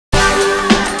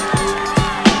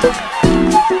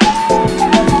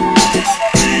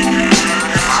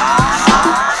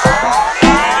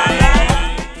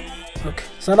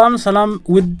ሰላም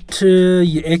ውድ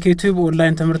የኤኬቲዩብ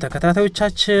ኦንላይን ትምህርት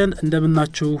ተከታታዮቻችን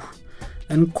እንደምናችሁ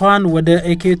እንኳን ወደ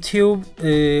ኤኬቲዩብ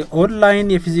ኦንላይን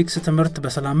የፊዚክስ ትምህርት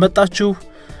በሰላም መጣችሁ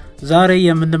ዛሬ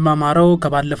የምንማማረው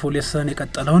ከባለፈው ሌሰን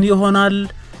የቀጠለውን ይሆናል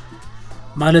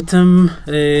ማለትም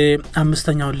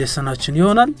አምስተኛው ሌሰናችን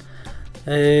ይሆናል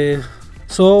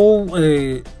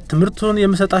ትምህርቱን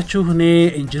የምሰጣችሁ እኔ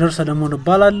ኢንጂነር ሰለሞን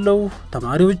እባላለሁ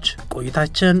ተማሪዎች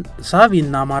ቆይታችን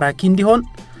ሳቢና ማራኪ እንዲሆን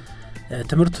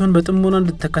ትምህርቱን በጥሞና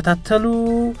እንድትከታተሉ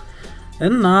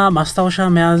እና ማስታወሻ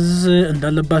መያዝ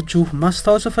እንዳለባችሁ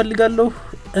ማስታወስ ፈልጋለሁ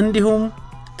እንዲሁም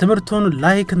ትምህርቱን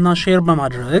ላይክ እና ሼር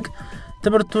በማድረግ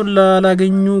ትምህርቱን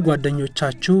ላላገኙ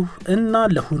ጓደኞቻችሁ እና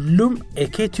ለሁሉም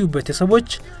ኤኬቲዩብ ቤተሰቦች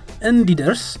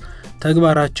እንዲደርስ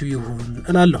ተግባራችሁ ይሁን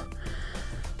እላለሁ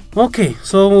ኦኬ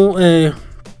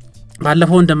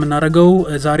ባለፈው እንደምናረጋው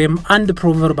ዛሬም አንድ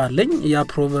ፕሮቨርብ አለኝ ያ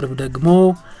ፕሮቨርብ ደግሞ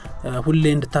ሁሌ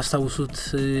እንድታስታውሱት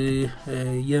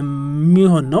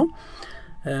የሚሆን ነው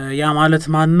ያ ማለት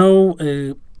ማን ነው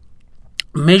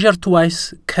measure twice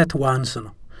cut once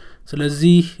ነው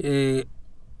ስለዚህ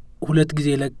ሁለት ጊዜ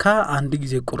ለካ አንድ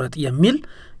ጊዜ ቁረጥ የሚል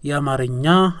የአማርኛ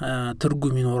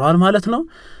ትርጉም ይኖራል ማለት ነው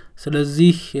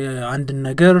ስለዚህ አንድ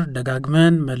ነገር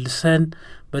ደጋግመን መልሰን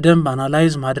በደንብ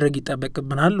አናላይዝ ማድረግ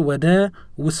ይጠበቅብናል ወደ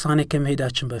ውሳኔ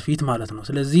ከመሄዳችን በፊት ማለት ነው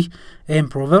ስለዚህ ይሄን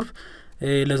ፕሮቨርብ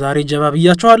ለዛሬ ጀባብ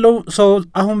ይያቻለሁ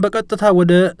አሁን በቀጥታ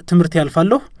ወደ ትምህርት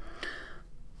ያልፋለሁ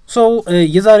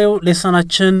የዛሬው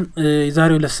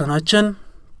ሌሰናችን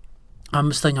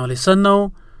አምስተኛው ሌሰን ነው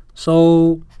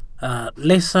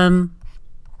lesson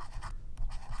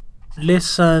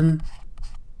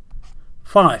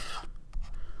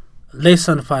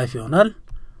 5 ይሆናል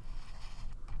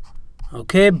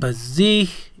ኦኬ በዚህ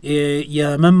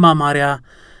የመማማሪያ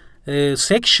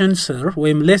ሴክሽን ስር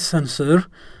ወይም ሌሰን ስር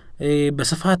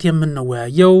በስፋት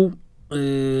የምንወያየው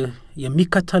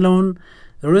የሚከተለውን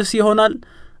ርዕስ ይሆናል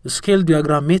scale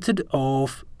diagram method of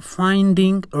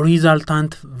finding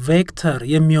resultant vector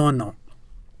የሚሆን ነው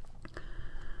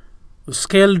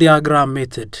scale diagram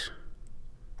method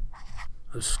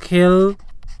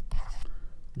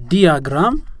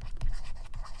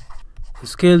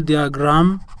scale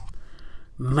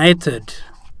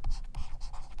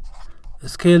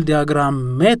diagram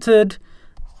method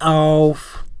of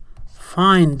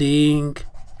finding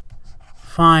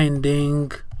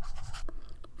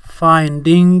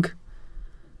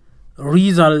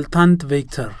resultant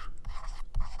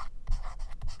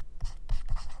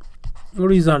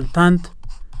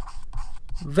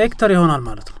vector ይሆናል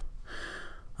ማለት ነው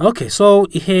ኦኬ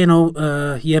ይሄ ነው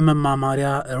የመማማሪያ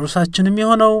ርዕሳችንም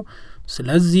ይሆነው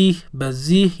ስለዚህ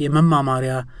በዚህ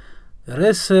የመማማሪያ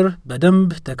ርዕስ በደንብ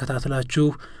ተከታትላችሁ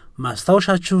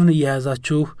ማስታወሻችሁን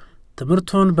እያያዛችሁ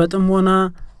ትምህርቱን በጥሞና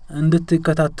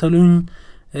እንድትከታተሉኝ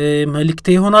መልእክቴ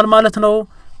ይሆናል ማለት ነው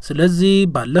ስለዚህ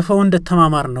ባለፈው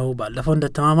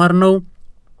እንደተማማርነው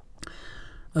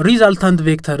ሪዛልታንት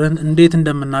ቬክተርን እንዴት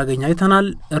እንደምናገኝ አይተናል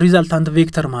ሪዛልታንት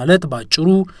ቬክተር ማለት ባጭሩ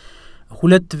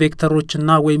ሁለት ቬክተሮችና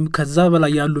ወይም ከዛ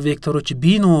በላይ ያሉ ቬክተሮች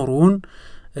ቢኖሩን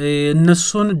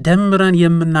እነሱን ደምረን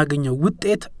የምናገኘው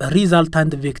ውጤት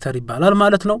ሪዛልታንት ቬክተር ይባላል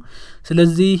ማለት ነው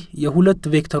ስለዚህ የሁለት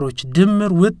ቬክተሮች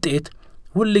ድምር ውጤት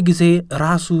ሁሉ ጊዜ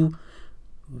ራሱ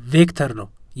ቬክተር ነው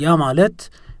ያ ማለት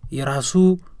የራሱ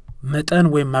መጠን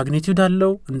ወይም ማግኒቲዩድ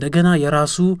አለው እንደገና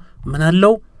የራሱ ምን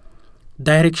አለው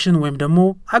ዳይሬክሽን ወይም ደግሞ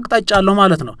አቅጣጫ አለው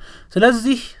ማለት ነው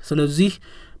ስለዚህ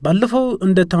ባለፈው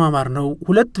እንደተማማርነው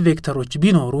ሁለት ቬክተሮች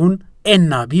ቢኖሩን a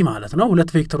እና b ማለት ነው ሁለት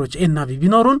ቬክተሮች a እና b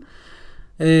ቢኖሩን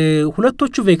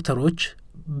ሁለቶቹ ቬክተሮች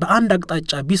በአንድ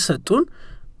አቅጣጫ ቢሰጡን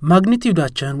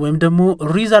ማግኒቲዩዳቸው ወይም ደግሞ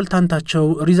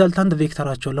ሪዛልታንት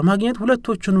ቬክተራቸው ለማግኘት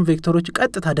ሁለቶቹንም ቬክተሮች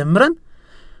ቀጥታ ደምረን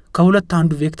ከሁለት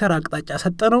አንዱ ቬክተር አቅጣጫ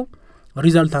ሰጠነው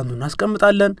ሪዛልታንቱን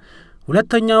እናስቀምጣለን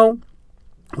ሁለተኛው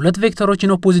ሁለት ቬክተሮች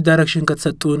in opposite direction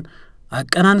ከተሰጡን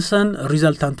አቀናንሰን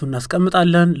ሪዛልታንቱን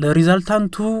እናስቀምጣለን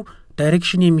ለሪዛልታንቱ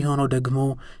ዳይሬክሽን የሚሆነው ደግሞ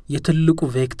የትልቁ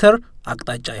ቬክተር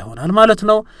አቅጣጫ ይሆናል ማለት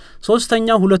ነው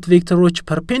ሶስተኛው ሁለት ቬክተሮች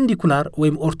ፐርፔንዲኩላር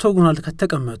ወይም ኦርቶጎናል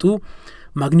ከተቀመጡ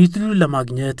ማግኒቲዩዱን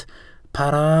ለማግኘት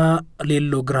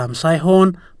ፓራሌሎግራም ሳይሆን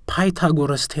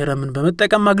ፓይታጎረስ ቴረምን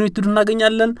በመጠቀም ማግኒቲዩዱን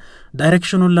እናገኛለን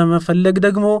ዳይሬክሽኑን ለመፈለግ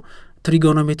ደግሞ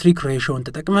ትሪጎኖሜትሪክ ሬሽዮን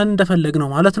ተጠቅመን እንደፈለግነው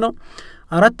ማለት ነው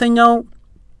አራተኛው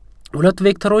ሁለት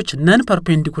ቬክተሮች ነን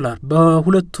ፐርፔንዲኩላር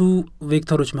በሁለቱ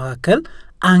ቬክተሮች መካከል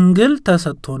አንግል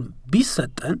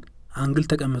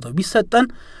ተቀምጠው ቢሰጠን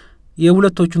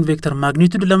የሁለቶቹን ቬክተር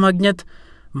ማግኒቲዩድ ለማግኘት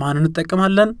ማን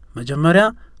እንጠቀማለን መጀመሪያ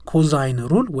ኮዛይን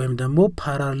ሩል ወይም ደግሞ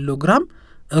ፓራሌሎግራም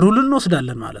ሩልን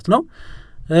እንወስዳለን ማለት ነው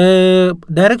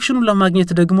ዳይሬክሽኑን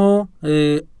ለማግኘት ደግሞ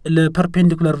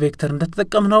ለፐርፔንዲኩላር ቬክተር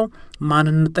እንደተጠቀምነው ማን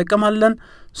እንጠቀማለን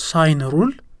ሳይን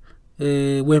ሩል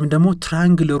ወይም ደግሞ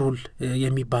ትራያንግል ሩል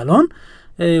የሚባለውን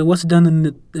ወስደን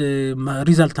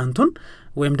ሪዛልታንቱን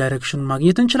ወይም ዳይሬክሽኑን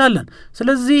ማግኘት እንችላለን።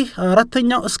 ስለዚህ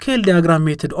አራተኛው ስኬል ዲያግራም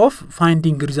ሜተድ ኦፍ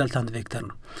ፋይንዲንግ ሪዛልታንት ቬክተር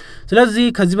ነው። ስለዚህ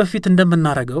ከዚህ በፊት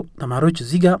እንደምናደርገው ተማሪዎች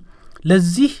እዚህ ጋር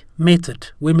ለዚህ ሜተድ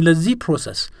ወይም ለዚህ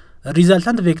ፕሮሰስ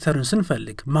ሪዛልታንት ቬክተርን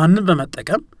ስንፈልግ ማንን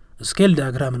በመጠቀም ስኬል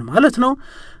ዲያግራምን ማለት ነው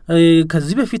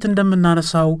ከዚህ በፊት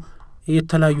እንደምናነሳው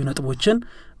የተለያዩ ነጥቦችን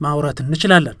ማውራት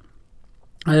እንችላለን።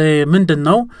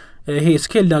 ምንድነው ይሄ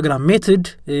ስኬል ዲያግራም ሜተድ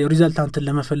ሪዛልታንትን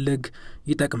ለመፈለግ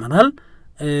ይጠቅመናል።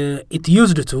 it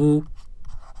used to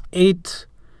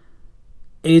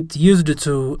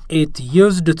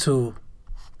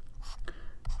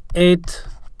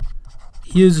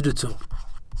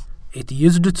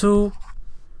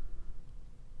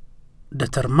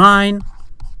determine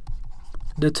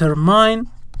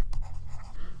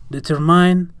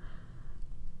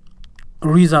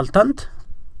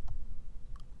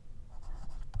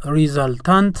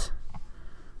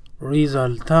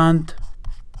resultant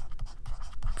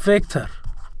vector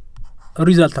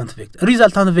resultant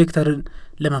vectorን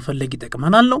ለመፈለግ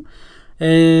ይጠቅመናል ነው።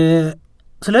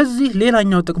 ስለዚህ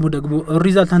ሌላኛው ጥቅሙ ደግሞ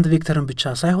ሪዛልታንት ቬክተርን ብቻ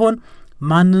ሳይሆን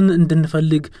ማንን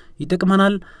እንድንፈልግ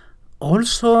ይጠቅመናል።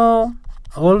 also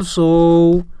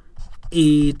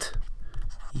it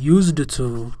used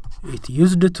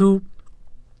to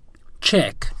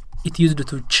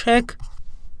check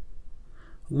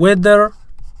whether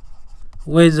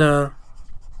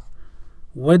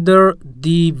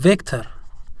the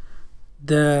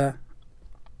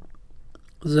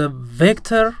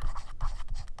vector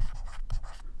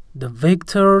the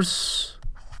vectors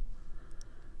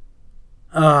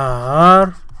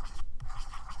are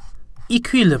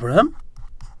equilibrium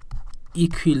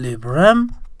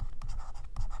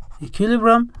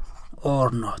or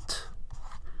not።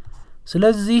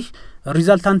 ስለዚህ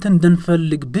ሪዛልታንትን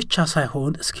እንድንፈልግ ብቻ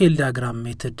ሳይሆን ስኬል ዲያግራም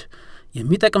ሜተድ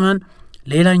የሚጠቅመን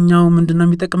ሌላኛው ምንድነው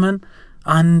የሚጠቅመን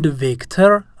አንድ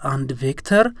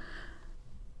ቬክተር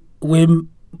ወይም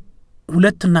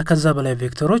ሁለትና ከዛ በላይ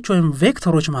ቬክተሮች ወይም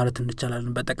ቬክተሮች ማለት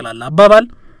እንችላለን በጠቅላላ አባባል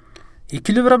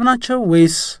ኢኩሊብረም ናቸው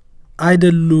ወይስ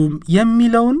አይደሉም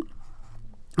የሚለውን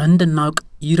እንድናውቅ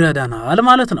ይረዳናል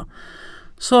ማለት ነው።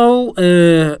 ሶ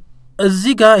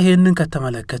እዚህ ጋር ይሄንን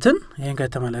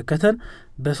ከተመለከትን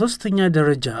በሶስተኛ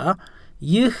ደረጃ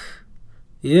ይህ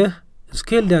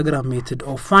ስኬል ዲያግራም ሜተድ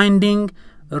ኦፍ ፋይንዲንግ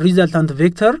ሪዛልታንት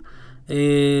ቬክተር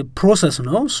ፕሮሰስ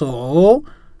ነው። ሶ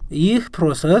ይህ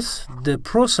ፕሮሰስ the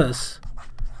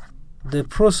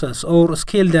process or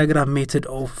scale diagram method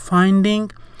of finding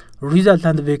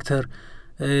resultant vector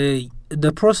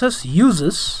the process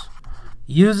uses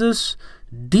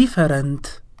different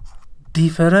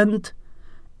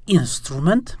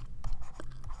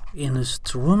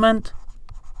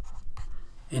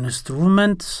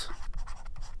instruments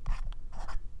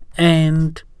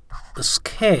and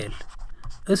scale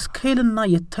እና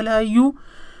የተለያዩ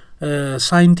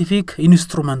ሳይንቲፊክ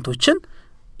ኢንስትሩመንቶችን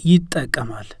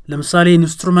ይጠቀማል። ለምሳሌ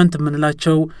ኢንስትሩመንት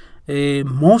የምንላቸው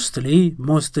ሞስትሊ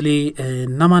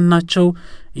እነማን ናቸው?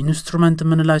 ኢንስትሩመንት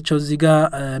የምንላቸው እዚህ ጋር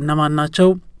እነማን ናቸው?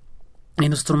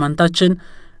 ኢንስትሩመንታችን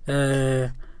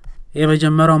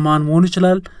የመጀመሪያው ማን መሆን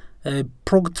ይችላል?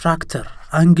 ፕሮትራክተር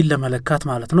አንግል ለመለካት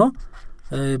ማለት ነው።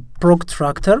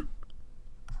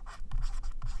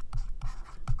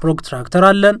 ፕሮትራክተር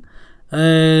አለን።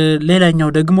 ሌላኛው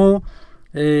ደግሞ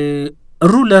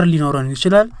ሩለር ሊኖረን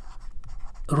ይችላል።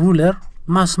 ሩለር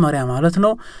ማስመሪያ ማለት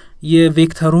ነው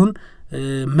የቬክተሩን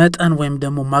መጠን ወይም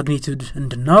ደግሞ ማግኒቲዩድ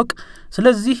እንድናውቅ።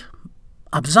 ስለዚህ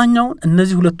አብዛኛው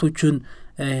እነዚህ ሁለቶቹን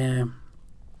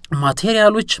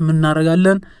ማቴሪያሎች ምን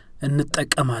እናደርጋለን?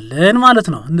 እንጠቀማለን ማለት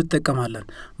ነው።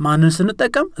 ማንን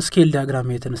ስንጠቀም? ስኬል ዲያግራም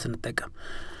ሜተድን ስንጠቀም።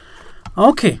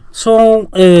 ኦኬ ሶ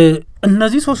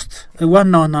እነዚህ ሶስት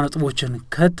ዋና ነጥቦችን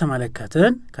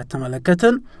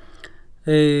ከተመለከትን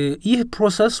ይህ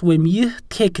ፕሮሰስ ወይም ይህ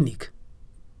ቴክኒክ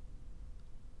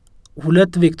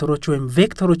ሁለት ቬክተሮች ወይም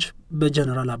ቬክተሮች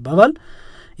በጀነራል አባባል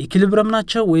ኢኩሊብረም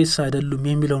ናቸው ወይስ አይደሉም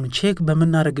የሚለውን ቼክ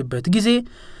በመናረግበት ጊዜ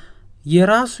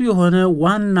የራሱ የሆነ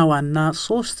ዋና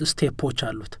ሶስት ስቴፖች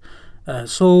አሉት።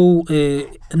 ሶ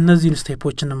እነዚህን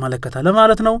ስቴፖች እንመለከታለን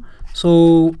ማለት ነው። ሶ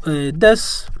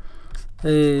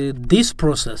this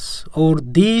process or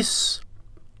this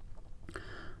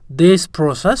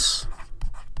process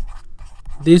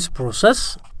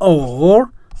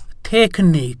or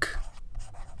technique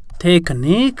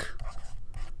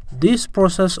this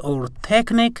process or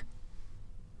technique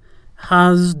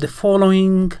has the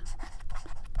following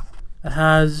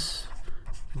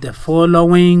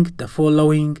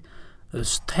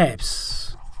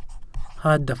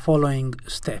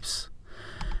steps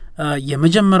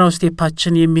የመጀመሪያው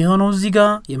ስቴፓችን የሚሆነው እዚህ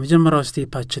ጋር የመጀመሪያው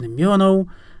ስቴፓችን የሚሆነው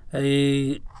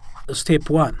ስቴፕ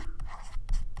 1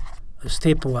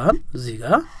 እዚህ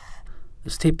ጋር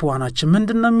ስቴፕ 1አችን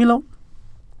ምንድነው የሚለው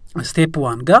ስቴፕ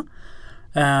 1 ጋር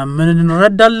ምን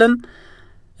እንረዳለን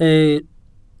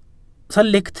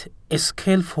select a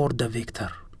scale for the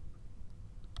vector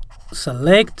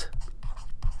select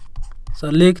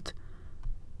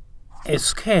a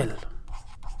scale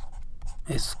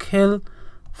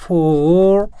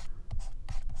for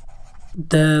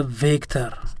the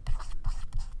vector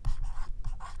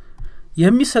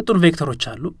የሚሰጡን ቬክተሮች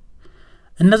አሉ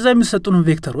እነዛ የሚሰጡን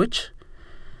ቬክተሮች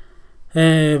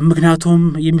ምክንያቱም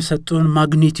የሚሰጡን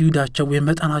ማግኒቲዩዳቸው ወይ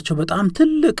መጠናቸው በጣም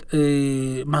ትልቅ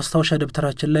ማስታወሻ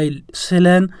ደብተራችን ላይ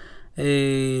ስለን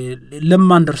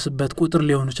ለማንደርስበት ቁጥር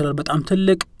ሊሆን ይችላል በጣም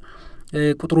ትልቅ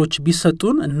ቁጥሮች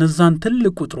ቢሰጡን እነዛን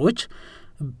ትልቅ ቁጥሮች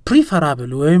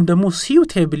ፕሪፈራብል ወይም ደግሞ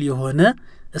suitable የሆነ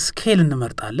ስኬል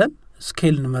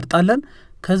እንመርጣለን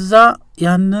ከዛ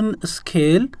ያንን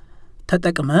ስኬል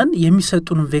ተጠቅመን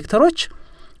የሚሰጡን ቬክተሮች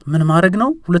ምን ማድረግ ነው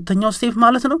ሁለተኛው ስቴፕ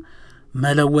ማለት ነው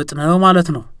መለወጥ ነው ማለት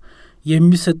ነው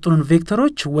የሚሰጡን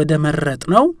ቬክተሮች ወደ መረጥ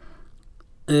ነው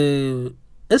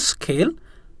ስኬል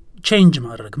ቼንጅ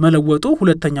ማድረግ መለወጡ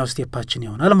ሁለተኛው ስቴፓችን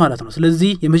ይሆናል ማለት ነው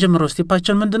ስለዚህ የመጀመሪያው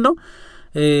ስቴፓችን ምንድነው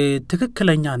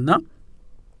ትክክለኛና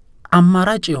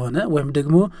አማራጭ የሆነ ወይም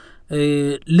ደግሞ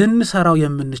ልንሰራው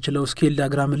የምንችለው ስኬል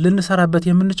ዲያግራም ልንሰራበት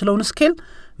የምንችለውን ስኬል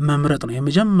መምረጥ ነው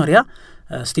የመጀመሪያ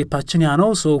ስቴፓችን ያ ነው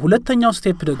ሶ ሁለተኛው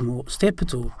ስቴፕ ደግሞ ስቴፕ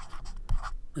 2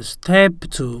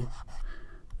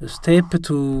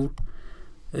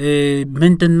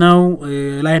 ምንድነው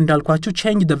ላይ እንዳልኳችሁ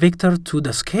change the vector to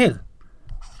the scale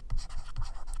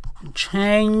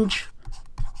change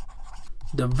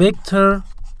the vector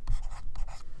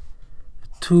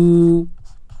to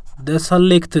the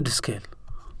selected scale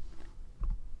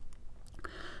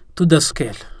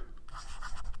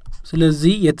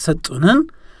ስለዚህ የተሰጡንን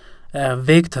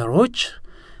ቬክተሮች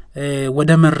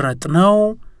ወደ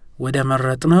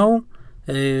መረጥነው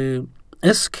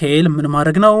ስኬል ምን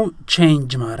ማድረግ ነው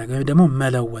ቼንጅ ማድረግ ወይ ደግሞ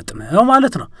መለወጥ ነው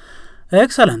ማለት ነው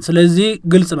ኤክሰለንት ስለዚህ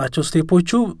ግልጽ ናቸው ስቴፖቹ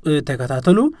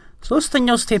ተከታተሉ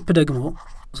ሶስተኛው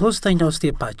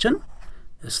ስቴፓችን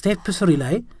ስቴፕ 3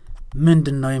 ላይ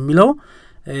ምንድነው የሚለው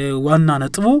ዋና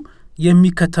ነጥቡ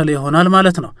የሚከተለው ይሆናል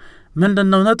ማለት ነው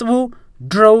ምንድነው ነጥቡ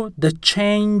draw the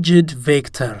changed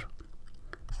vector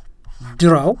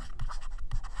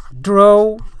draw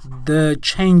the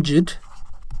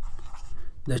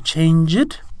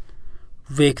changed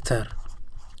vector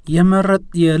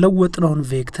የለወጥነውን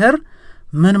ቬክተር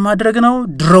ምን ማድረግ ነው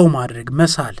ድሮው ማድረግ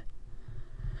መሳል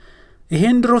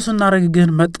ይሄን ድሮ ስናረግ ግን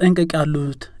መጠንቀቅ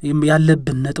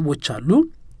ያለብን ነጥቦች አሉ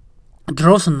ድሮ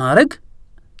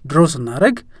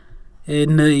ስናረግ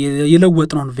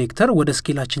የለወጥነውን ቬክተር ወደ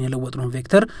ስኬላችን የለወጥነውን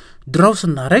ቬክተር ድሮ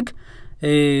ስናረግ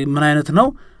ምን አይነት ነው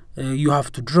you have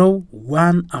to draw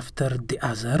one after the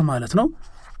other ማለት ነው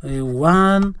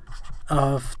one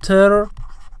after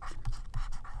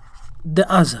the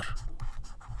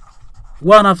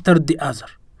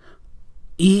other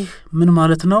ይህ ምን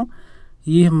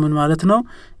ማለት ነው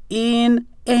in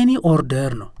any order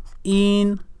ነው in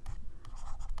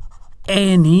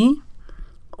any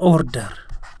order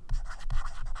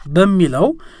በሚለው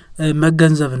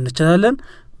መገንዘብ እንችላለን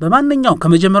በማንኛው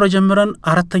ከመጀመሪያው ጀምረን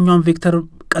አራተኛውን ቬክተር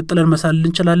ቀጥለን መሳል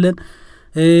እንችላለን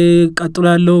ቀጥሎ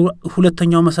ያለው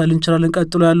ሁለተኛው መሳል እንችላለን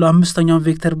ቀጥሎ ያለው አምስተኛው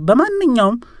ቬክተር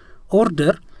በማንኛውም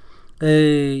ኦርደር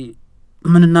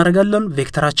ምን እናደርጋለን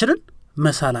ቬክተራችንን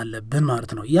መሳል አለብን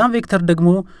ማለት ነው ያ ቬክተር ደግሞ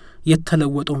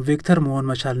የተለወጠውን ቬክተር መሆን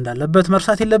መቻል እንዳለበት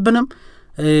መርሳት የለብንም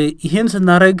ይሄን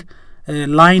ስናረግ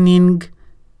lining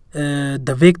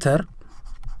the vector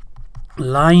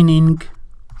lining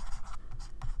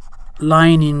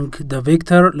the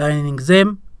vector lining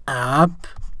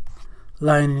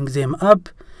them up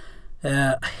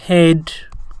head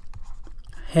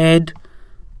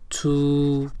to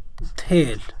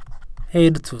tail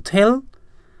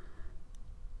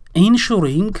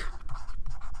ensuring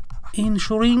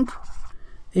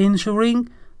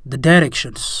the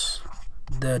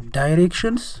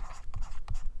directions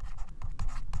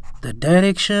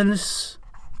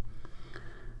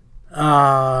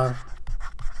are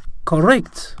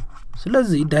correct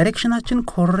ስለዚህ ዳይሬክሽናችን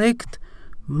ኮሬክት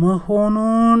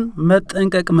መሆኑን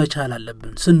መጠንቀቅ መቻል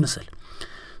አለብን ስንስል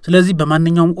ስለዚህ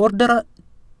በማንኛውም ኦርደር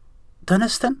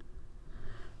ተነስተን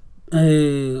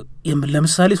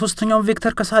ለምሳሌ ሶስተኛውን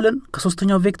ቬክተር ከሳለን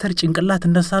ከሶስተኛው ቬክተር ጭንቅላት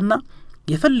እንደሳና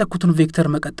የፈለኩትን ቬክተር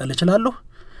መቀጠል እችላለሁ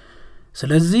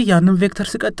ስለዚህ ያንን ቬክተር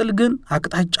ሲቀጥል ግን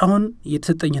አቅጣጫውን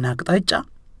የተሰጠኝን አቅጣጫ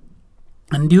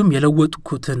እንዲሁም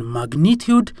የለወጥኩትን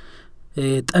ማግኒቲዩድ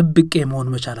ጠብቄ መሆን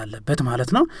መቻል አለበት ማለት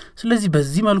ነው ስለዚህ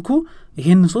በዚህ መልኩ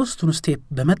ይሄን ሶስቱን ስቴፕ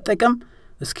በመጠቀም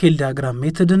ስኬል ዲያግራም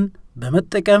ሜተድን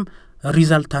በመጠቀም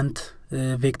ሪዛልታንት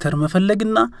ቬክተር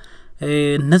መፈለግና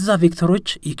እነዛ ቬክተሮች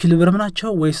ኢኩሊብረም ናቸው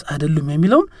ወይስ አይደሉም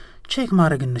የሚለውን ቼክ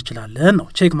ማድረግ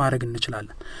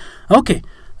እንችላለን ኦኬ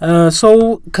ሶ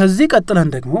ከዚህ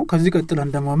ቀጥለን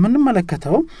ደግሞ ምን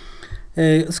መለከተው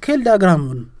ስኬል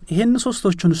ዲያግራሙን ይሄን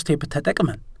ሶስቶቹን ስቴፕ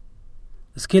ተጠቅመን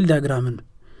ስኬል ዲያግራምን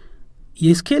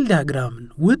የስኬል ዲያግራምን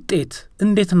ውጤት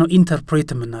እንዴት ነው ኢንተርፕሬት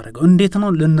የምናደርገው እንዴት ነው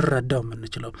ልንረዳው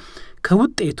የምንችለው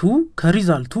ከውጤቱ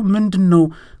ከሪዛልቱ ምንድነው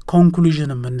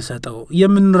ኮንክሉዥን የምንሰጠው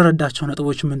የምንረዳቸው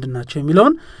ነጥቦች ምንድናቸው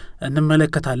የሚለውን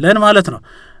እንመለከታለን ማለት ነው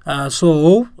ሶ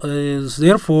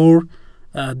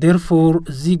therefore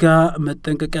እዚህ ጋር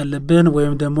መጠንቀቅ ያለብን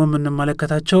ወይም ደግሞ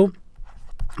የምንመለከታቸው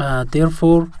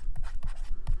therefore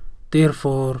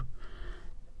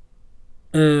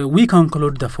we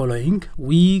conclude the following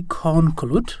we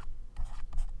conclude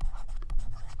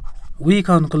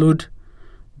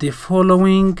the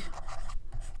following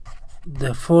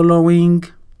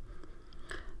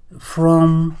from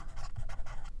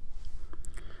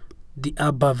the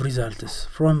above results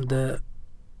from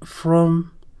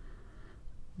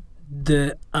the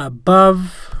above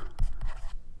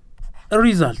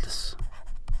results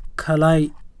ከላይ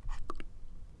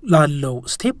ላለው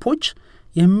ስቴፖች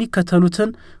የሚከተሉትን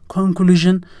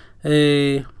ኮንክሉዥን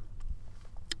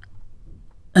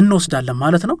እንወስዳለን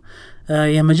ማለት ነው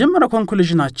የመጀመሪያው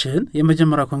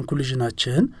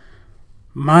ኮንክሉዥናችን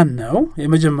ማን ነው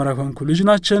የመጀመሪያው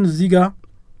ኮንክሉዥናችን እዚህ ጋር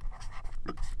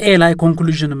ኤ ላይ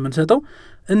ኮንክሉዥን የምንሰጠው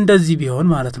እንደዚህ ቢሆን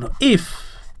ማለት ነው if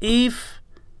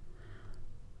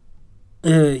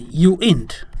you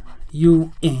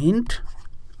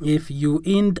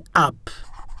end up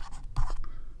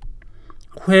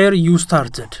where you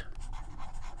started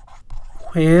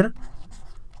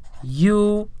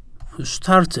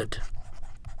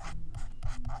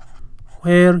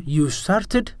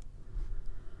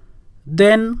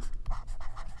then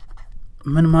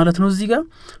ምን ማለት ነው እዚህ ጋር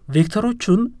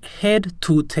ቬክተሮቹን head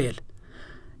to tail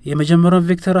የመጀመሪያው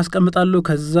ቬክተር አስቀምጣለሁ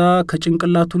ከዛ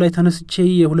ከጭንቅላቱ ላይ ተነስቼ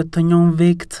የሁለተኛውን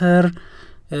ቬክተር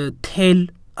ቴል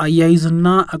አያይዝና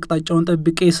አቅጣጫውን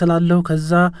ጠብቄ ስላለው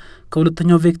ከዛ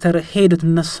ከሁለተኛው ቬክተር ሄድ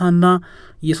ተነሳና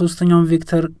የሶስተኛውን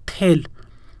ቬክተር ቴል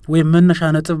ወይ መነሻ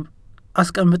ነጥብ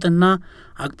አስቀምጥና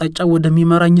አቅጣጫው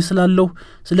ወደሚመራኝ ስላለው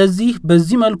ስለዚህ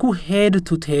በዚህ መልኩ ሄድ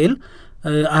ቱ ቴል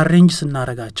አሬንጅ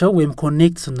ስናረጋቸው ወይም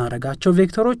ኮኔክት ስናረጋቸው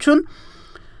ቬክተሮቹን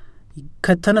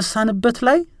ከተነሳንበት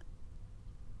ላይ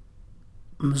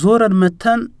ዞረን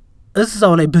መተን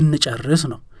እዛው ላይ ብንጨርስ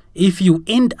ነው if you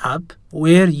end up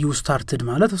where you started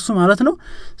ማለት እሱ ማለት ነው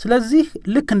ስለዚህ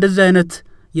ልክ እንደዚህ አይነት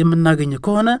የምናገኝ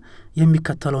ከሆነ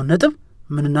የሚከተለው ነጥብ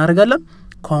ምን እናደርጋለን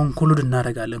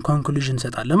ኮንክሉዥን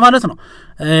እንሰጣለን ማለት ነው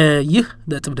ይህ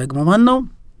ነጥብ ደግሞ ማን ነው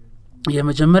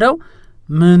የመጀመሪያው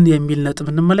ምን የሚል ነጥብ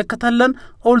እንመለከታለን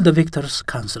all the vectors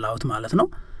cancel out ማለት ነው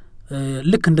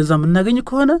ልክ እንደዛ የምናገኝ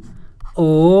ከሆነ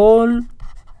all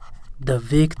the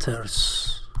vectors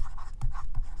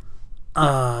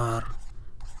are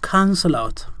cancel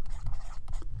out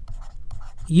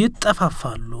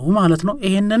ይጣፋፋሉ ማለት ነው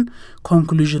ይሄንን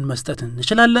ኮንክሉዥን መስጠት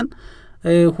እንችላለን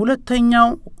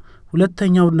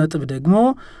ሁለተኛው ነጥብ ደግሞ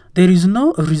there is no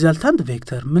resultant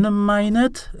vector ምንም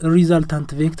አይነት resultant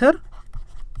vector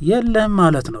የለም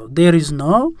ማለት ነው there is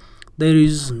no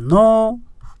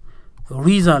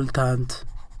resultant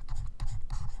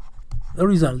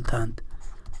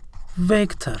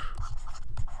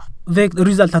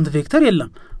vector የለም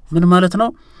ምን ማለት ነው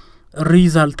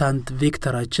resultant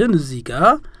vectorአችን እዚህ ጋር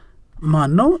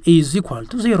ማን ነው is equal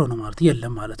to 0 ነው ማለት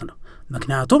የለም ማለት ነው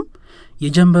ምክንያቱም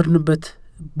የጀመርንበት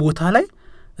ቦታ ላይ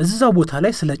እዛው ቦታ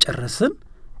ላይ ስለጨረስን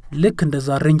ልክ እንደዛ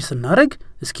ሬንጅ ስናረግ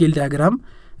ስኬል ዲያግራም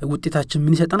ውጤታችን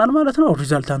ምን ይሰጠናል ማለት ነው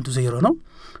resultant 0 ነው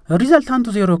resultant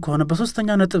 0 ከሆነ በሶስተኛ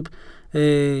ነጥብ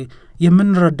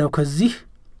የምንረዳው ከዚህ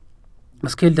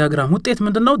ስኬል ዲያግራም ውጤት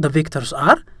ምንድነው the vectors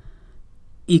are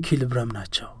equilibrium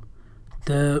ናቸው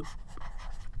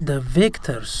the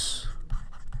vectors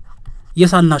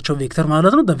የሳልናቸው ቬክተር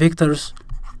ማለት ነው the vectors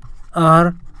are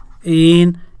in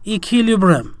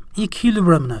equilibrium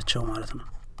ናቸው ማለት ነው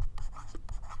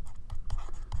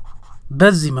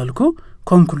በዚህ መልኩ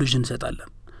ኮንክሉዥን እንሰጣለን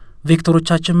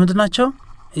ቬክተሮቻችን ምንድናቸው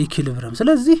equilibrium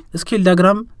ስለዚህ ስኬል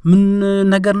ዲያግራም ምን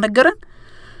ነገረን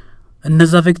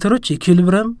እነዛ ቬክተሮች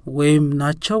equilibrium ወይም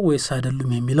ናቸው ወይስ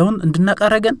አይደሉም የሚለውን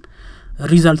እንድናቀረገን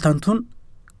ሪዛልታንቱን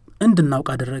እንድናውቅ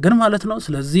አደረገን ማለት ነው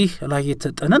ስለዚህ ላይ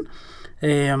የተጠነን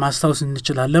ማስታወስ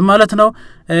እንችላለን ማለት ነው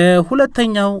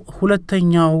ሁለተኛው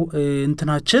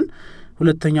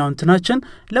እንትናችን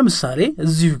ለምሳሌ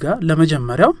እዚሁ ጋር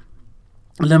ለመጀመሪያው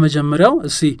ለመጀመሪያው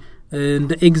እሺ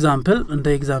እንደ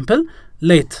ኤግዛምፕል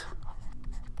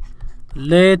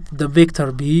let the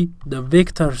vector be the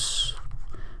vectors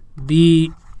be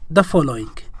the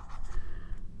following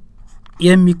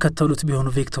የሚከተሉት ቢሆኑ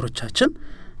ቬክተሮቻችን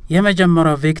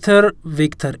የመጀመሪያው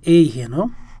ቬክተር a ይሄ ነው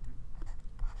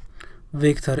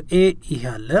ቬክተር a ይሄ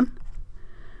አለን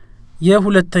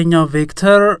የሁለተኛው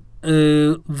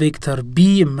ቬክተር b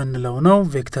የምንለው ነው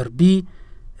ቬክተር b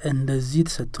እንደዚህ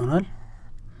ተሰጥቶናል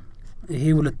ይሄ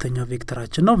ሁለተኛው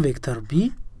ቬክተራችን ነው ቬክተር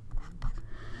b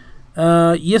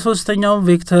የሶስተኛው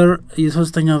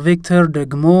ቬክተር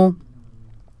ደግሞ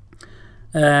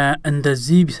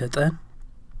እንደዚህ ቢሰጠን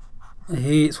ይሄ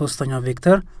ሶስተኛው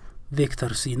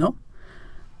ቬክተር c ነው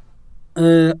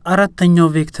አራተኛው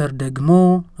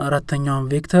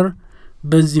ቬክተር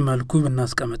በዚህ መልኩ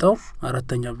ብናስቀምጠው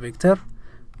አራተኛው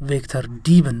ቬክተር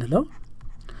d ብንለው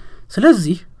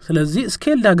ስለዚህ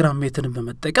ስኬል ዲያግራም ሜተድን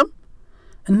በመጠቀም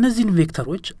እነዚህን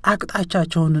ቬክተሮች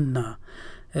አቅጣጫቸውንና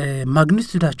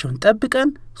ማግኒቲዩዳቸውን ጠብቀን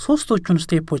ሶስቶቹን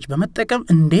ስቴፖች በመጠቀም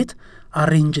እንዴት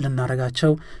አሬንጅ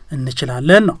ልናረጋቸው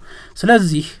እንችላለን ነው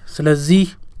ስለዚህ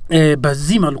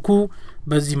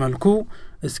በዚህ መልኩ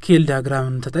ስኬል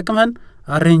ዲያግራምን ተጠቅመን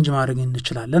አሬንጅ ማድረግ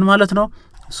እንችላለን ማለት ነው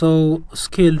ሶ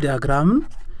ስኬል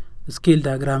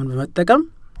ዲያግራምን በመጠቀም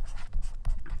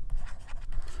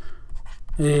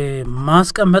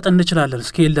ማስቀመጥ እንችላለን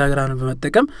ስኬል ዲያግራምን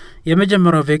በመጠቀም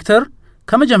የመጀመሪያው ቬክተር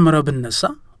ከመጀመሪያው ብንነሳ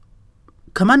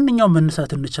ከማንኛውም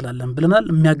መነሳት እንችላለን ብለናል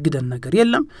የሚያግደን ነገር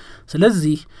የለም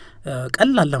ስለዚህ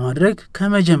ቀላል ለማድረግ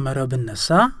ከመጀመሪያው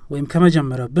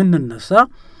ብንነሳ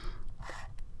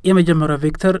የመጀመሪያው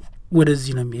ቬክተር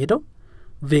ወደዚህ ነው የሚሄደው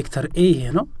ቬክተር a ይሄ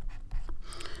ነው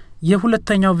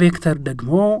የሁለተኛው ቬክተር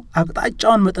ደግሞ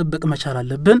አቅጣጫውን መጠበቅ መቻል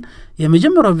አለብን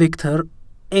የመጀመሪያው ቬክተር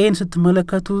aን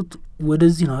ስትመለከቱት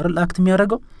ወደዚህ ነው አይደል አክት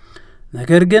የሚያደርገው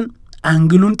ነገር ግን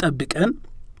አንግሉን ጠብቀን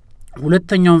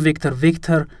ሁለተኛው ቬክተር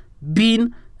bን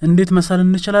እንዴት መሳል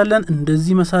እንችላለን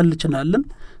እንደዚህ መሳል እንችላለን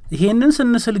ይሄንን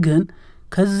ስንስል ግን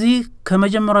ከዚህ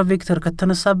ከመጀመሪያው ቬክተር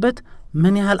ከተነሳበት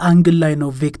ምን ያህል አንግል ላይ ነው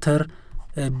ቬክተር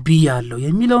b ያለው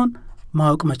የሚለውን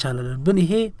ማወቅ መቻል አለብን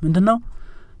ይሄ ምንድነው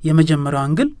የመጀመሪያው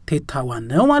አንግል ቴታ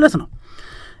 1 ነው ማለት ነው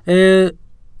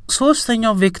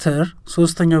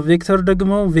ሶስተኛው ቬክተር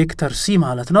ደግሞ ቬክተር c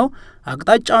ማለት ነው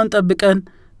አቅጣጫውን ጠብቀን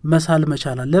መሳል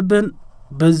መቻል አለብን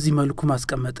በዚህ መልኩ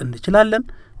ማስቀመጥ እንችላለን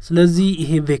ስለዚህ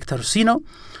ይሄ ቬክተር c ነው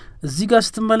እዚህ ጋር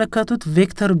ስትመለከቱት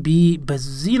ቬክተር b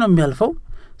በዚህ ነው የሚያልፈው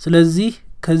ስለዚህ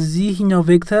ከዚህኛው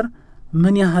ቬክተር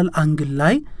ምን ያህል አንግል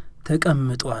ላይ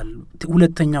ተቀምጧል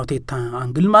ሁለተኛው ቴታ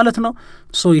አንግል ማለት ነው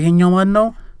ሶ ይሄኛው ማን ነው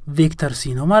ቬክተር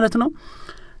c ነው ማለት ነው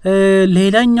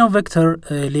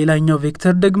ሌላኛው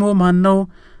ቬክተር ደግሞ ማን ነው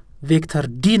ቬክተር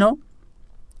d ነው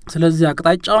ስለዚህ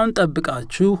አቅጣጫውን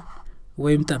ጠብቃችሁ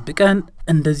ወይም ጠብቀን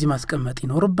እንደዚህ ማስቀመጥ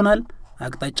ይኖርብናል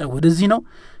አቅጣጫው ወደዚህ ነው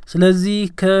ስለዚህ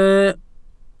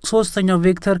ከሶስተኛው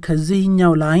ቬክተር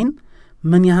ከዚህኛው ላይን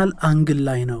ምን ያህል አንግል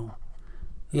ላይ ነው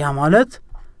ያ ማለት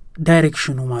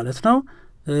ዳይሬክሽኑ ማለት ነው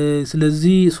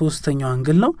ስለዚህ ሶስተኛው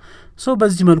አንግል ነው ሶ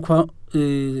በዚህ መልኩ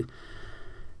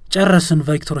ጨረስን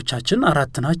ቬክተሮቻችን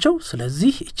አራት ናቸው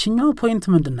ስለዚህ እቺኛው ፖይንት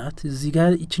ምንድናት እዚህ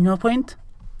ጋር እቺኛው ፖይንት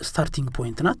ስታርቲንግ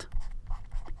ፖይንት ናት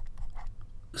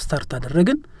ስታርት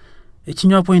አደረግን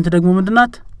እቺኛው ፖይንት ደግሞ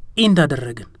ምንድናት ኢንድ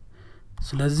አደረግን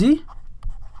ስለዚህ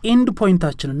ኢንድ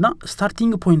ፖይንታችንና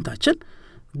ስታርቲንግ ፖይንታችን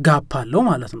ጋፕ አለው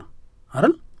ማለት ነው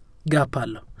አይደል ጋፕ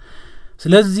አለው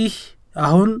ስለዚህ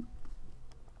አሁን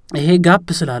ይሄ ጋፕ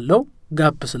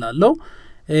ስላለው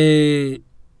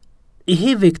ይሄ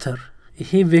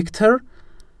ቬክተር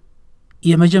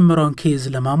የመጀመሪያውን ኬዝ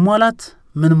ለማሟላት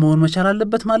ምን መሆን መቻል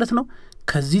አለበት ማለት ነው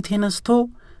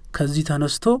ከዚህ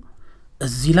ተነስቶ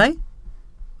እዚህ ላይ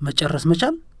መጨረስ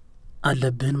መቻል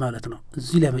አለብን ማለት ነው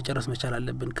እዚህ ላይ መጨረስ መቻል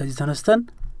አለብን ከዚህ ተነስተን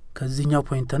ከዚህኛው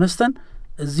ፖይንት ተነስተን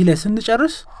እዚህ ላይ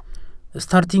ስንጨርስ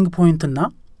ስታርቲንግ ፖይንት እና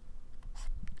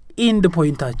ኢንድ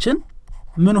ፖይንታችን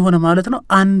ምን ሆነ ማለት ነው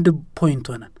አንድ ፖይንት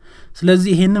ሆነ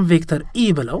ስለዚህ ይሄንን ቬክተር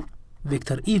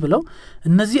e ብለው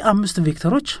እነዚህ አምስት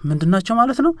ቬክተሮች ምንድናቸው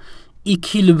ማለት ነው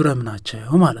ኢኩሊብረም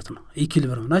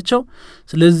ናቸው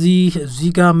ስለዚህ እዚህ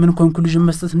ጋር ምን ኮንክሉዥን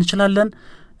መስጠት እንችላለን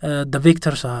the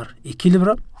vectors are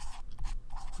equilibrium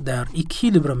they are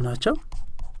equilibrium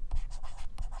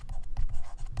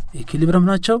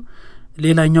ናቸው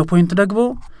ሌላኛው ፖይንት ደግሞ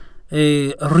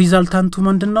ሪዛልታንቱ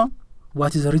ምንድነው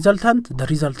what is the resultant the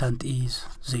resultant is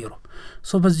 0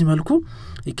 so በዚህ መልኩ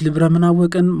ኢኩሊብረምን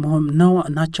አወቅን ነው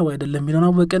ናቸው አይደለም የሚለውን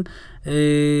አወቅን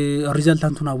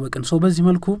ሪዛልታንቱን አወቅን so በዚህ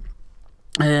መልኩ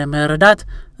መረዳት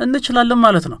እንችላለን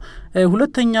ማለት ነው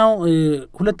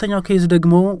ሁለተኛው ኬዝ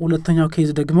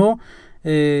ደግሞ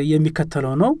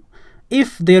የሚከተለው ነው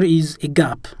if there is a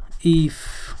gap if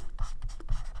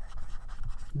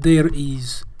there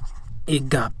is a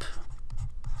gap.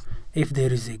 If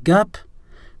there is a gap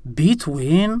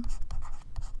between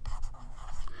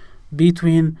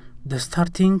the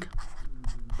starting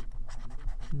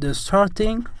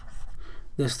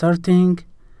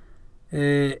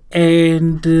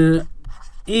and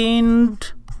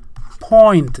end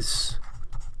points,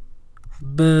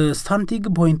 በስታርቲንግ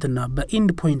ፖይንት እና በኢንድ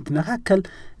ፖይንት መካከል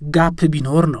ጋፕ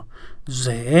ቢኖር ነው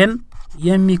ዘን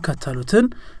የሚከተሉትን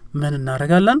ምን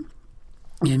እናደርጋለን?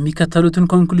 የሚከተሉትን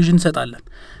ኮንክሉዥን እንሰጣለን።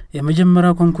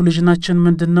 የመጀመሪያው ኮንክሉዥናችን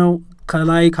ምንድነው?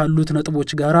 ከላይ ካሉት ነጥቦች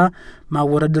ጋራ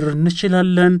ማወዳደር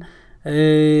እንችላለን።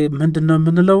 ምንድነው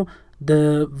የምንለው? the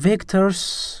vectors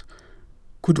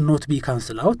could not be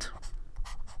cancelled out.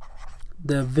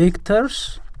 The vectors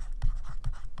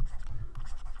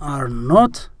are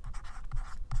not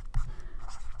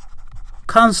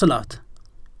cancelled out.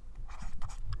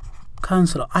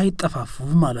 አይጠፋፉ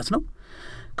ማለት ነው።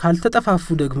 ካልተጠፋፉ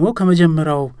ደግሞ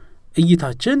ከመጀመሪያው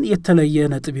እይታችን የተለየ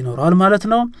ነጥብ ይኖራል ማለት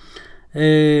ነው።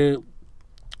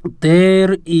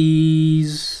 there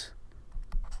is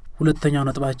ሁለተኛው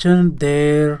ነጥባችን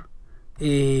there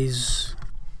is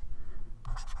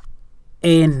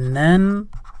a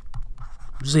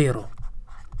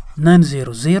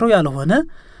non-zero zero ያልሆነ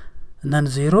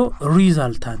non-zero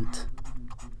resultant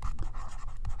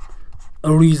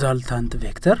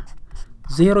vector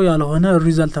ዜሮ ያልሆነ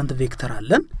ሪዛልታንት ቬክተር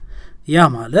አለን። ያ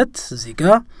ማለት እዚህ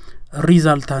ጋር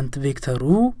ሪዛልታንት ቬክተሩ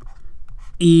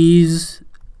is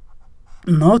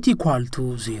not equal to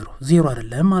zero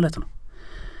አይደለም ማለት ነው።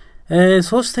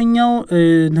 ሶስተኛው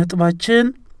ነጥባችን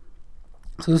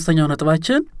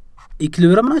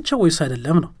ኢኩሊብሪየም ናቸው ወይስ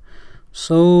አይደለም ነው።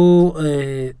 so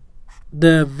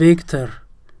the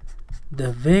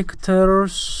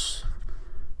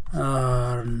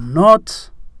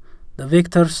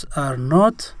vectors are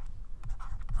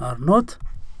not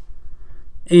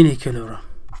in equilibrium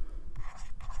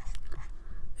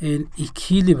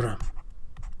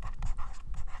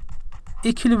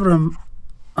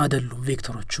አይደሉም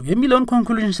ቬክተሮቹ የሚለውን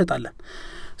ኮንክሉዥን እንሰጣለን።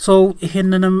 so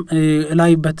ይሄንንም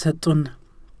ላይ በተሰጡን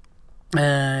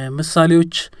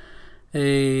ምሳሌዎች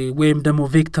ወይም ደግሞ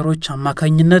ቬክተሮች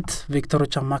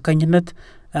አማካኝነት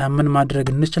ምን ማድረግ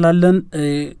እንችላለን?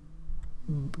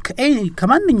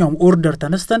 ከማንኛውም ኦርደር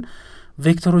ተነስተን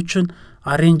ቬክተሮችን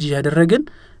አሬንጅ ያደረግን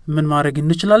ምን ማድረግ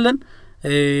እንችላለን?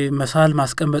 መሳል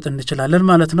ማስቀመጥ እንችላለን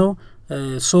ማለት ነው።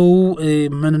 so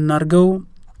ምን እናርገው?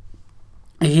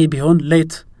 ይሄ ቢሆን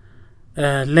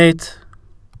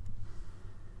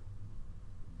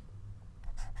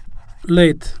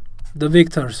let the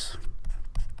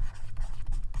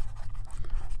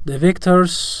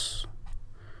vectors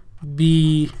be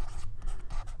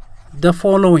the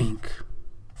following.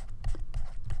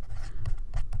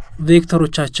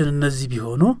 ቬክተሮቻችን እነዚህ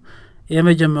ቢሆኑ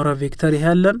የመጀመሪያው ቬክተር ይሄ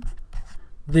ያለን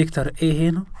ቬክተር ኤ ይሄ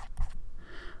ነው።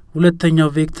 ሁለተኛው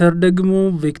ቬክተር ደግሞ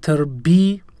ቬክተር ቢ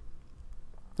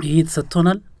ይሄ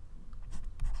ተሰጥቶናል።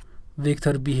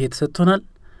 ቬክተር ቢ ይሄ ተሰጥቶናል።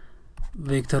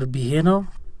 ቬክተር ቢ ይሄ ነው።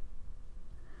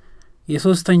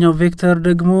 የሶስተኛው ቬክተር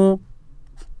ደግሞ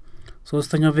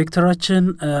ሶስተኛው ቬክተራችን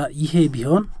ይሄ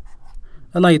ቢሆን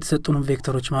ላይ የተሰጡን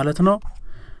ቬክተሮች ማለት ነው።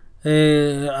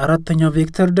 አራተኛው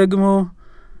ቬክተር ደግሞ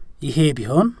ይሄ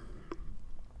ቢሆን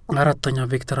አራተኛው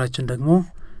ቬክተራችን ደግሞ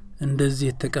እንደዚህ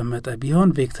የተቀመጠ ቢሆን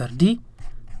ቬክተር ዲ።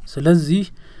 ስለዚህ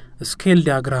ስኬል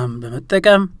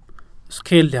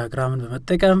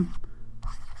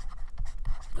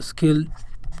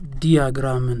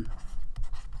ዲያግራምን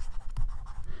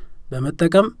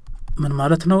በመጠቀም ምን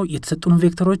ማለት ነው? የተሰጡን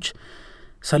ቬክተሮች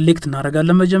ሰሌክት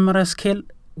እናደርጋለን። መጀመሪያ ስኬል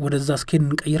ወደዛ ስኬል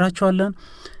እንቀይራቸዋለን።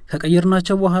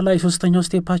 ከቀየርናቸው በኋላ የሶስተኛው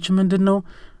ስቴፓችን ምንድነው?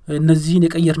 እነዚህን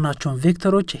የቀየርናቸውን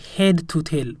ቬክተሮች ሄድ ቱ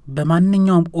ቴል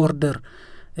በማንኛውም ኦርደር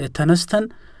ተነስተን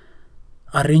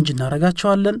አሬንጅ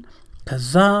እናደርጋቸዋለን።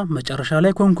 ከዛ መጨረሻ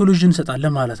ላይ ኮንክሉዥን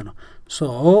እንሰጣለን ማለት ነው። ሶ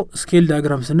ስኬል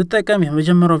ዲያግራም ስንጠቀም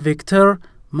የመጀመሪያው ቬክተር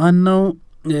ማን ነው?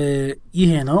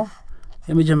 ይሄ ነው።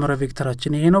 የመጀመሪያው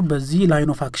ቬክተራችን ይሄ ነው። በዚህ ላይን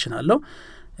ኦፍ አክሽን አለው።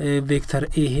 ቬክተር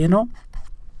ኤ ይሄ ነው።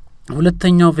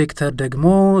 ሁለተኛው ቬክተር ደግሞ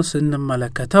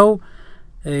ስንመለከተው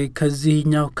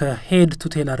ከዚህኛው ከሄድ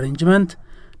ቱ ቴል አሬንጅመንት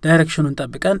ዳይሬክሽኑን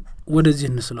ጠብቀን ወደዚህ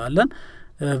እንስለዋለን።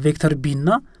 ቬክተር ቢ እና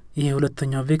ይሄ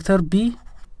ሁለተኛው ቬክተር ቢ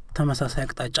ተመሳሳይ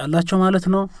አቅጣጫ አላቸው ማለት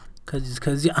ነው።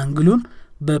 ከዚህ አንግሉን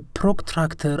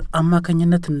በፕሮትራክተር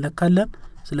አማካኝነት እንለካለን።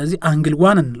 ስለዚህ አንግል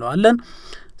 1 እንለዋለን።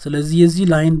 ስለዚህ የዚህ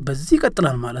ላይን በዚህ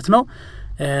ይቀጥላል ማለት ነው።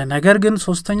 ነገር ግን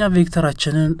ሶስተኛ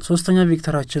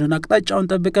ቬክተራችንን አቅጣጫውን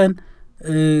ጠብቀን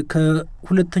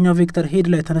ከሁለተኛው ቬክተር ሄድ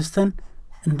ላይ ተነስተን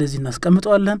እንደዚህ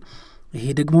እናስቀምጠዋለን። ይሄ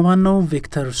ደግሞ ማን ነው?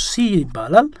 ቬክተር ሲ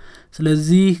ይባላል።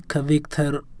 ስለዚህ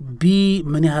ከቬክተር ቢ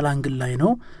ምን ያህል አንግል ላይ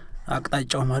ነው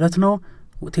አቅጣጫው ማለት ነው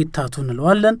ቴታቱ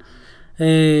እንለዋለን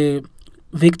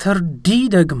ቬክተር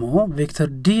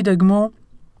ዲ ደግሞ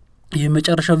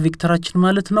የመጨረሻው ቬክተራችን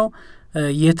ማለት ነው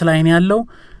የት ላይ ነው ያለው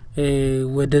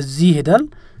ወደዚህ ይሄዳል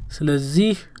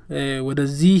ስለዚህ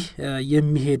ወደዚህ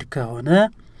የሚሄድ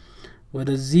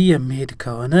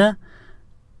ከሆነ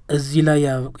እዚህ ላይ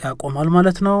ያቆማል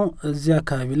ማለት ነው እዚህ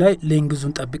አካባቢ ላይ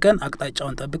ሌንግዙን ጠብቀን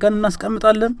አቅጣጫውን ጠብቀን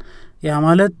እናስቀምጣለን ያ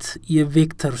ማለት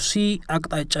የቬክተር ሲ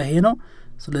አቅጣጫ ይሄ ነው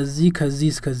ስለዚህ ከዚህ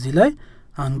እስከዚህ ላይ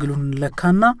አንግሉን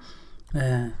ለካና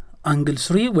አንግል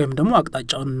 3 ወይም ደግሞ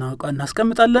አቅጣጫውን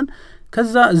እናስቀምጣለን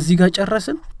ከዛ እዚህ ጋር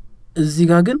ጨረስን እዚህ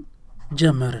ጋር ግን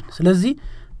ጀመርን ስለዚህ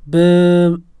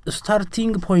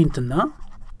በስታርቲንግ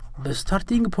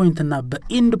ፖይንትና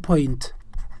በኢንድ ፖይንት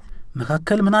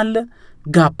መካከል ምን አለ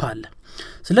ጋፕ አለ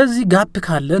ስለዚህ ጋፕ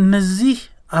ካለ እነዚህ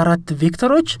አራት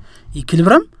ቬክተሮች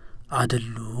ኢኩሊብረም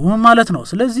አይደሉም ማለት ነው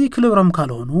ስለዚህ ኢኩሊብረም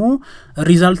ካልሆኑ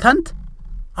ሪዛልታንት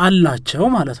አላቸው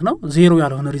ማለት ነው ዜሮ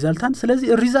ያልሆነ ሪዛልታንት ስለዚህ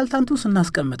ሪዛልታንቱ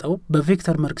ስናስቀምጠው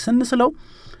በቬክተር መልክ ስንስለው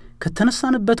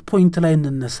ከተነሳንበት ፖይንት ላይ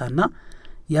እንነሳና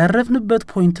ያረፍንበት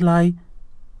ፖይንት ላይ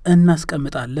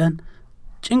እናስቀምጣለን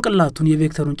ጭንቅላቱን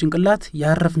የቬክተሩን ጭንቅላት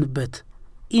ያረፍንበት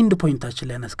ኢንድ ፖይንታችን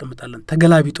ላይ እናስቀምጣለን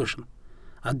ተገላቢጦሽ ነው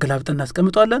አገላብጠን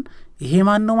እናስቀምጣለን ይሄ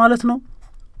ማን ነው ማለት ነው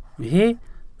ይሄ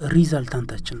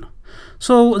ሪዛልታንታችን ነው ሶ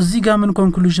እዚህ ጋር ምን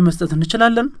ኮንክሉዥን መስጠት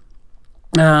እንችላለን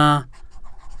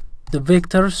the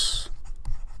vectors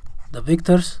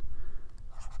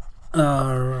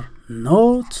are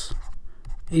not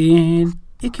in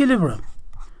equilibrium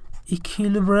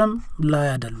ላይ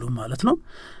አይደሉም ማለት ነው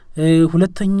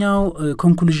ሁለተኛው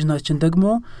ኮንክሉዥናችን ደግሞ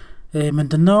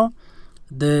ምንድነው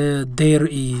there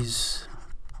is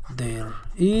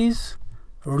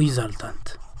resultant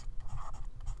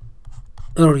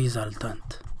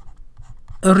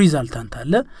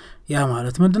አለ ያ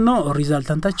ማለት ምንድነው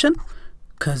ሪዛልታንታችን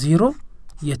ከዜሮ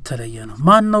የተለየ ነው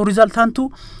ማን ነው ሪዛልታንቱ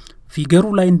ፊገሩ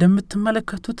ላይ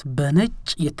እንደምትመለከቱት በነጭ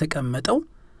የተቀመጠው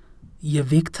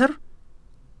የቬክተር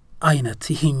አይነት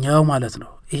ይሄኛው ማለት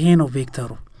ነው ይሄ ነው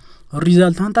ቬክተሩ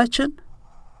ሪዛልታንታችን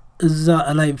እዛ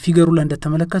ላይ ፊገሩ ላይ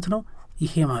እንደተመለከተው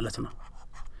ይሄ ማለት ነው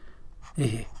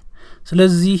ይሄ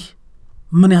ስለዚህ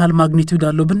ምን ያህል ማግኒቲዩድ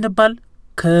አለው ብንባል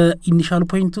ከኢኒሻል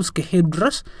ፖይንቱ እስከ ሄድ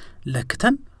ድረስ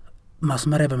ለክተን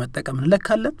ማስመሪያ በመጠቀም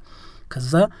እንለካለን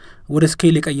ከዛ ወደ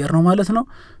ስኬል የቀየር ነው ማለት ነው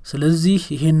ስለዚህ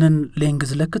ይሄንን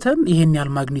ሌንግዝ ለክተን ይሄን ያህል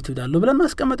ማግኒቲዩድ አለው ብለን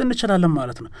ማስቀመጥ እንችላለን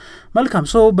ማለት ነው መልካም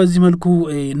ሶ በዚህ መልኩ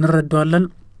እንረዳዋለን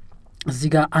እዚህ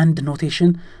ጋር አንድ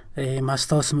ኖቴሽን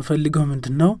ማስታወስ ምፈልገው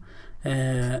ምንድነው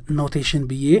ኖቴሽን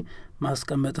ብዬ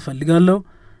ማስቀመጥ ፈልጋለሁ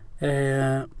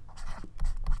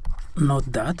ኖት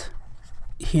ዳት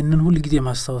ይሄንን ሁሉ ጊዜ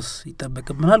ማስታወስ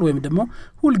ይተበቀብናል ወይም ደግሞ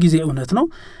ሁሉ ጊዜ እውነት ነው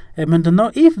ምንድነው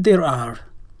if there are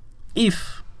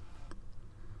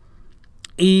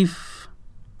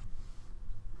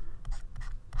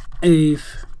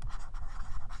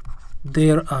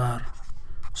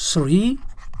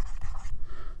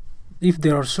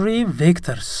three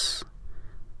vectors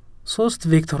ሶስት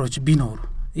ቬክተሮች ቢኖሩ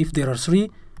if there are three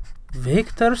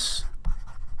vectors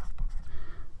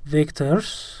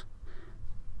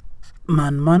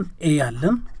ማን a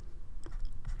ያለን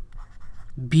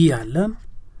b ያለን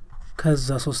ከዛ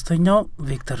ሶስተኛው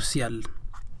ቬክተር c ያለን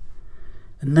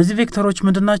እነዚህ ቬክተሮች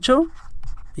ምንድናቸው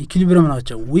ኢኩሊብሪየም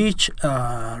ናቸው which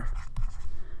are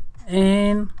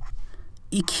in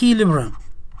equilibrium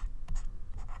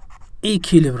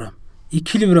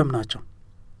ናቸው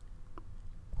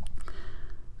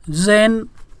then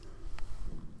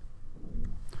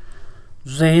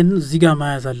እዚህ ጋር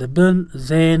ማያዝ አለብን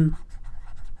then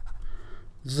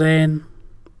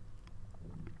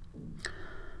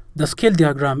the scale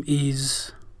diagram is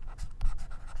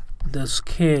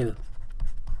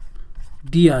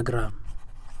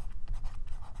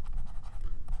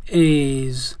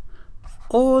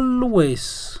always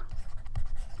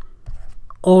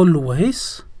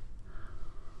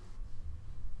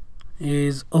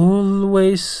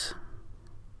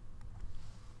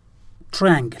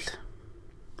triangle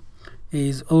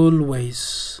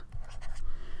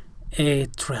a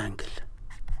triangle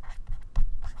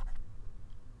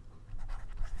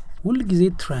ሁሉ ጊዜ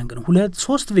ትራያንግል ሁለት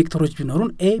ሶስት ቬክተሮች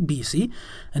ቢኖሩን a b c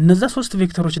እነዛ ሶስት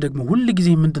ቬክተሮች ደግሞ ሁሉ ጊዜ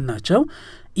ምንድናቸው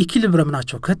ኢኩሊብሪየም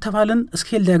ናቸው ከተባለን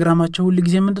ስኬል ዲያግራማቸው ሁሉ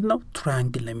ጊዜ ምንድነው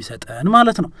ትራያንግል ነው የሚሰጠን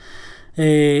ማለት ነው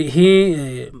ይሄ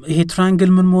ትራያንግል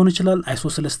ምን መሆን ይችላል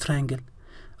አይሶሰለስ ትራያንግል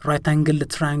ራይት አንግል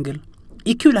ትራያንግል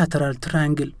ኢኩላተራል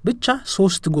ትራያንግል ብቻ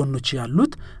ሶስት ጎኖች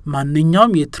ያሉት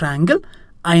ማንኛውም የትራያንግል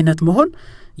አይነት መሆን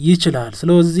ይችላል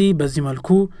ስለዚህ በዚህ መልኩ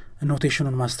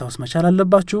ኖቴሽኑን ማስታወስ መቻል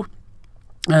አለባችሁ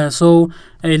so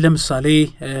ለምሳሌ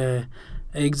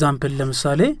ኤግዛምፕል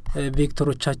ለምሳሌ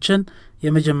ቬክተሮቻችን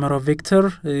የመጀመሪያው ቬክተር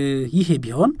ይሄ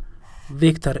ቢሆን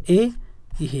ቬክተር ኤ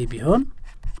ይሄ ቢሆን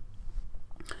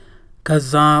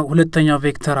ከዛ ሁለተኛው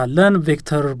ቬክተር አለን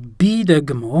ቬክተር ቢ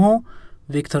ደግሞ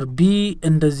ቬክተር ቢ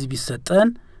እንደዚህ ቢሰጠን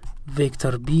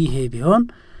ቬክተር ቢ ይሄ ቢሆን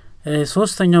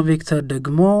ሶስተኛው ቬክተር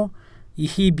ደግሞ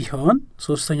ይሄ ቢሆን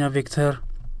ሶስተኛው ቬክተር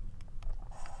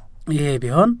ይሄ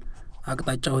ቢሆን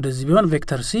አቅጣጫ ወደዚህ ቢሆን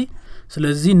ቬክተር ሲ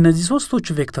ስለዚህ እነዚህ ሶስቶቹ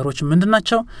ቬክተሮች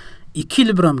ምንድናቸው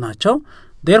ኢኩሊብረም ናቸው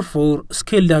therefore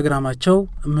ስኬል ዲያግራማቸው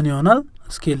ምን ይሆናል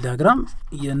ስኬል ዲያግራም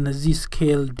የነዚህ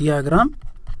ስኬል ዲያግራም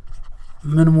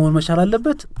ምን መሆን መቻል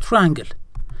አለበት ትራያንግል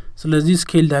ስለዚህ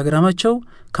ስኬል ዲያግራማቸው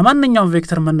ከማንኛውም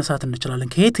ቬክተር መነሳት እንችላለን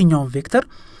ከየትኛውም ቬክተር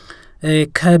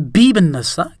ከቢ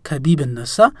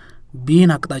ብነሳ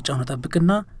ቢን አቅጣጫውን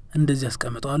ተጠብቅና እንደዚህ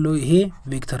ያስቀምጣለሁ ይሄ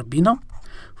ቬክተር ቢ ነው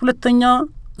ሁለተኛ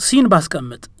ሲን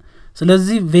ባስቀምጥ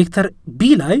ስለዚህ ቬክተር ቢ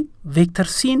ላይ ቬክተር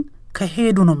ሲን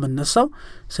ከሄዱ ነው የምንነሳው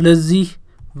ስለዚህ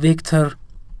ቬክተር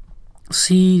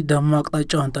ሲ ደግሞ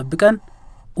አቅጣጫውን ተጠብቀን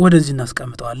ወደዚህ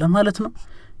እናስቀምጣለን ማለት ነው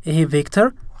ይሄ ቬክተር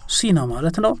ሲ ነው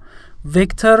ማለት ነው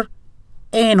ቬክተር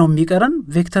ኤ ነው የሚቀረን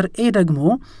ቬክተር ኤ ደግሞ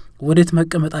ወዴት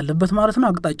መቀመጥ አለበት ማለት ነው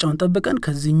አቅጣጫውን ተጠብቀን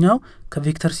ከዚህኛው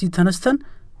ከቬክተር ሲ ተነስተን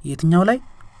የትኛው ላይ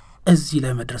እዚህ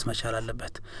ላይ መድረስ መቻል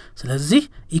አለበት ስለዚህ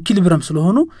ኢኩሊብረም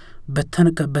ስለሆኑ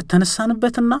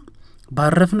በተነሳንበትና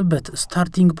ባረፍንበት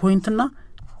ስታርቲንግ ፖይንትና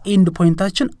ኤንድ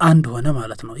ፖይንታችን አንድ ሆነ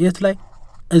ማለት ነው የት ላይ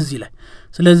እዚህ ላይ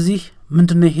ስለዚህ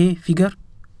ምንድነው ይሄ ፊገር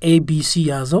ኤቢሲ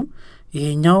ያዘው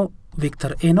ይሄኛው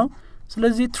ቬክተር ኤ ነው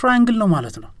ስለዚህ ትራያንግል ነው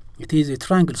ማለት ነው it is a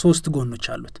triangle ሶስት ጎኖች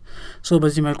አሉት ሶ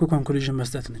በዚህ መልኩ ኮንክሉዥን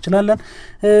መስጠት እንችላለን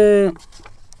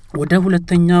ወደ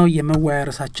ሁለተኛው የመወያያ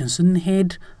ርዕሳችን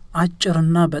ስንሄድ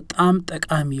አጭርና በጣም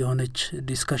ጠቃሚ የሆነች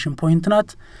ዲስከሽን ፖይንት ናት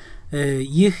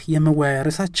ይህ የመወያያ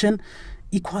ርዕሳችን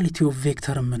ኢኳሊቲ ኦፍ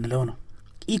ቬክተር የምንለው ነው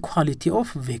ኢኳሊቲ ኦፍ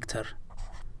ቬክተር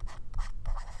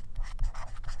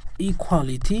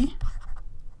ኢኳሊቲ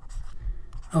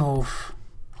ኦፍ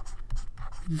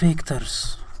ቬክተርስ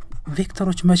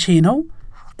ቬክተሮች መቼ ነው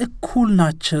እኩል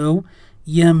ናቸው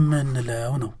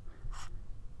የምንለው ነው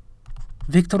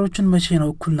ቬክተሮችን መቼ ነው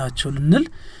እኩል ናቸው ልንል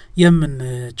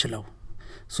የምንችለው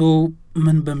ሶ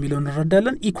ምን በሚለው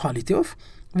እንረዳለን ኢኳሊቲ ኦፍ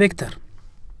ቬክተር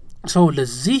ሶ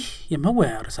ለዚህ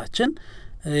የመወያያ ርዕሳችን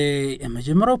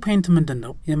የመጀመሪያው ፖይንት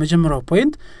ምንድነው የመጀመሪያው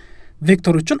ፖይንት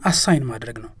ቬክተሮችን አሳይን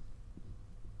ማድረግ ነው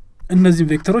እነዚህ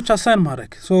ቬክተሮች አሳይን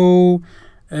ማድረግ ሶ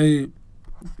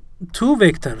two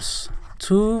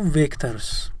vectors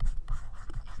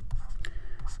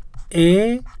a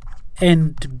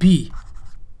and b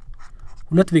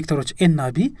ሁለት ቬክተሮች a እና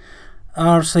b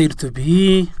are said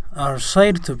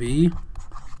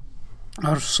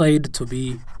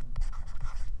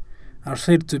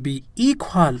to be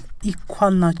equal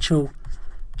ናቸው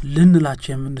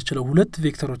ልንላቸው የምንችለው ሁለት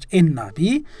ቬክተሮች a እና b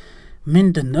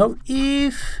ምንድነው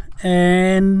if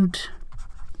and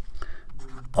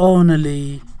only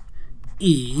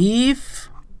if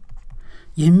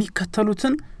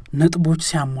የሚከተሉትን ነጥቦች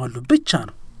ሲያሟሉ ብቻ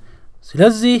ነው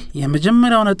ስለዚህ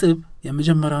የመጀመሪያው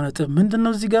ነጥብ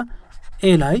ምንድነው እዚህ ጋር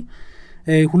ኤ ላይ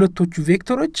ሁለቶቹ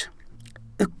ቬክተሮች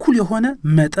እኩል የሆነ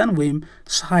መጠን ወይም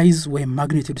ሳይዝ ወይም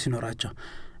ማግኒቲዩድ ሲኖራቸው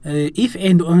if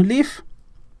and only if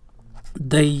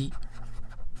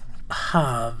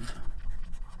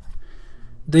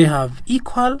they have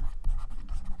equal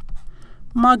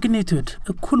magnitude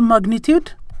እኩል ማግኒቲዩድ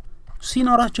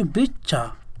ሲኖራቸው ብቻ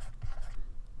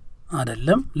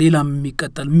አይደለም ሌላም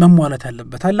የሚቀጠል መሟላት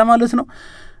ያለበት አለ ማለት ነው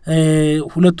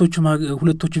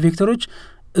ሁለቶቹ ቬክተሮች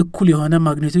እኩል የሆነ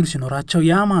ማግኒቲዩድ ሲኖራቸው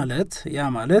ያ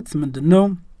ማለት ምንድነው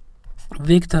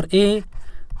ቬክተር ኤ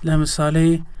ለምሳሌ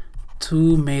 2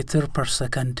 ሜትር ፐር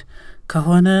ሰከንድ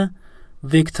ከሆነ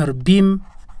ቬክተር ቢም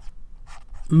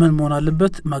ምን መሆን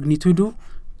አለበት ማግኒቲዩዱ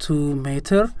 2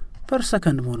 ሜትር ፐር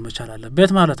ሰከንድ መሆን መቻል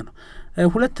አለበት ማለት ነው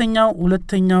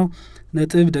ሁለተኛው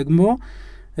ነጥብ ደግሞ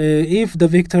if the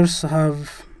vectors have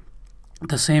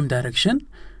the same direction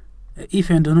if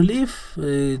and only if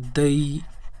they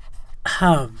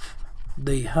have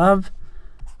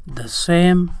the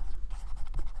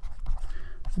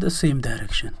same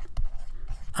direction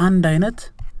አንድ አይነት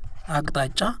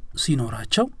አቅጣጫ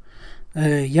ሲኖራቸው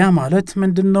ያ ማለት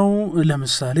ምንድነው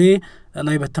ለምሳሌ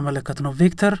ላይ በተመለከተው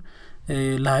ቬክተር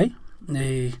ላይ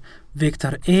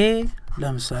ቬክተር ኤ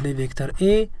ለምሳሌ ቬክተር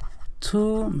ኤ 2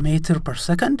 ሜትር ፐር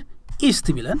ሰከንድ ኢስት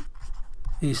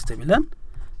ቢለን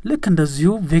ልክ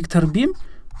እንደዚሁ ቬክተር ቢም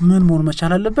ምን መሆን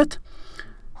መቻል አለበት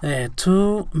 2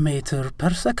 ሜትር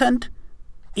ፐር ሰከንድ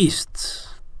ኢስት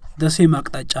ደሴም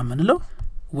አቅጣጫ ምንለው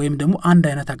ወይም ደግሞ አንድ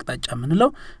አይነት አቅጣጫ ምንለው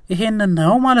ይሄንን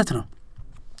ነው ማለት ነው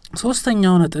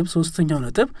ሶስተኛው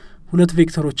ነጥብ ሁለት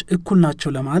ቬክተሮች እኩል ናቸው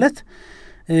ለማለት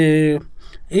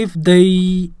if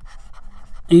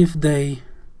they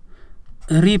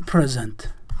represent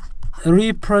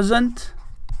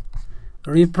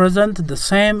the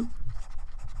same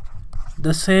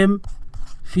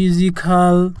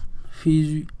physical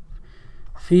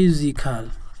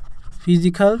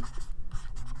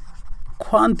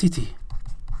quantity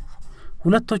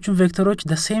ሁለቶቹም ቬክተሮች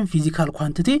the same physical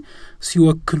quantity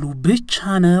ሲወክሉ ብቻ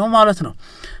ነው ማለት ነው።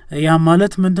 ያ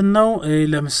ማለት ምንድነው?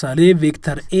 ለምሳሌ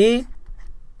ቬክተር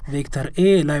A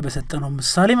ላይ በሰጠነው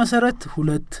ምሳሌ መሰረት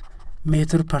 2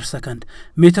 ሜትር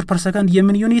ፐር ሰከንድ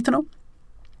የምን ዩኒት ነው?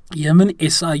 የምን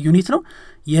SI ዩኒት ነው?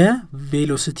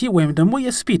 የቬሎሲቲ ወይም ደግሞ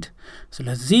የስፒድ።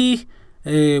 ስለዚህ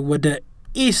ወደ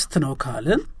ኢስት ነው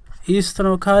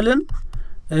ካልን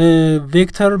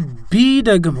ቬክተር B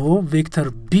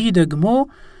ደግሞ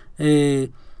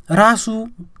ራሱ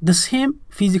the same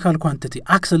physical quantity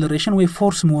acceleration ወይ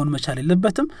ፎርስ መሆን መቻል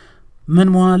የለበትም። ምን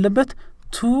መሆን አለበት?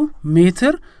 2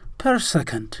 ሜትር ፐር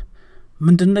ሰከንድ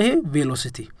ምንድነው? ይሄ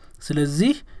ቬሎሲቲ።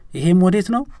 ስለዚህ ይሄም ወዴት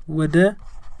ነው? ወደ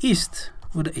ኢስት።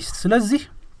 ስለዚህ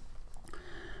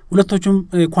ሁለቶቹም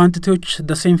ኳንቲቲዎች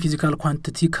the same physical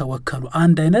quantity ከወከሉ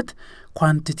አንድ አይነት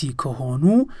ኳንቲቲ ከሆኑ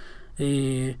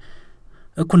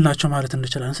እኩል ናቸው ማለት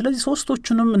እንችላለን። ስለዚህ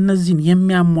ሶስቶቹንም እነዚህን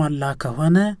የሚያሟላ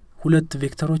ከሆነ ሁለት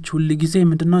ቬክተሮች ሁሉ ጊዜ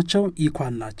ምንድናቸው?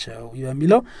 ኢኳል ናቸው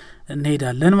የሚለው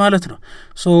እንሄዳለን ማለት ነው።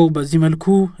 በዚህ መልኩ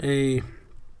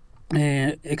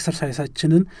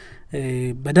ኤክሰርሳይሳችንን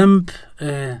በደንብ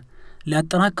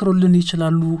ሊያጠናክሩልን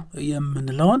ይችላሉ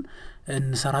የምንለውን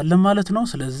እንሰራለን ማለት ነው።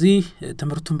 ስለዚህ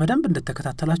ትምህርቱን በደንብ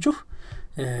እንደተከታተላችሁ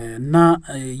እና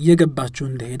እየገባችሁ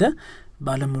እንደሄደ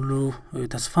ባለሙሉ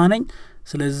ተስፋ ነኝ።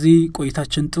 ስለዚህ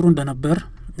ቆይታችን ጥሩ እንደነበር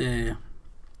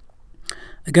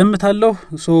እገምታለሁ።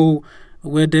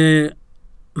 ወደ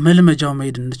መልመጃው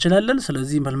መሄድ እንችላለን።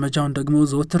 ስለዚህ መልመጃውን ደግሞ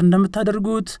ዘወትር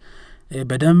እንደምታደርጉት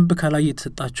በደንብ ከላይ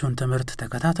የተሰጣችሁን ትምህርት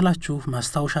ተከታትላችሁ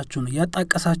ማስታወሻችሁን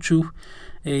እያጣቀሳችሁ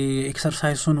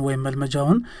ኤክሰርሳይሱን ወይም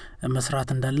መልመጃውን መስራት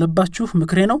እንዳለባችሁ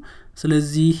ምክሬ ነው።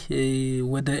 ስለዚህ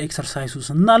ወደ ኤክሰርሳይሱ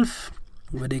ስናልፍ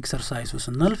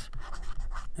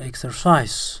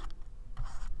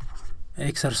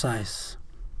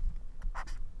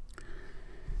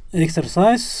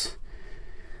exercise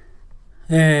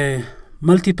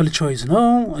multiple choice ነው።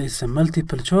 it's a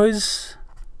multiple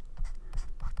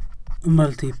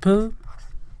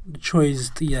choice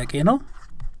ጥያቄ ነው።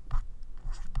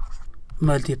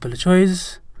 multiple choice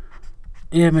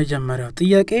የመጀመሪያው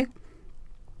ጥያቄ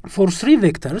for three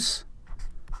vectors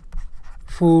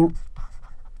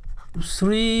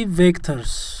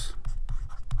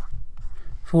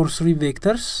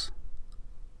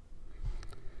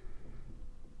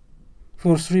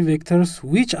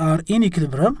which are in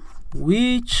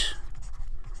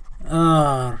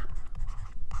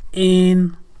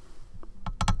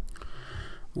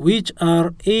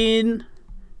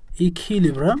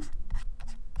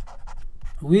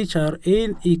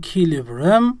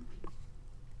equilibrium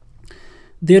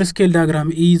their scale diagram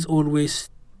is always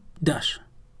dash.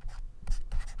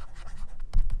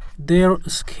 Their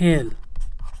scale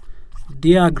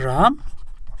diagram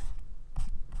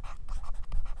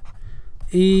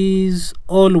is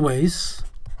always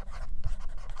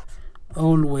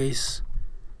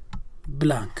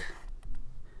blank.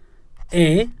 A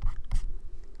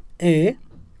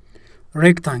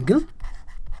rectangle,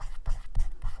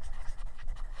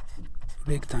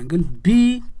 B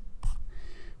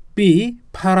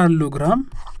parallelogram,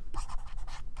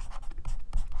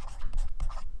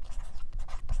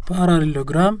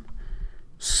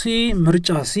 C ምርጫ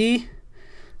C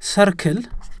circle,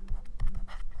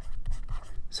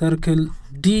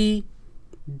 D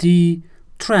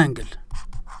triangle.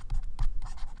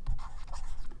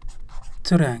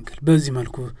 በዚህ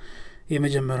መልኩ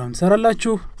የመጀመሪያውን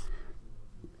ሰራላችሁ።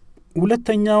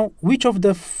 ሁለተኛው which of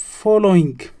the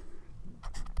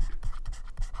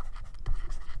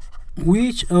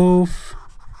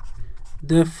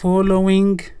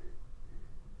following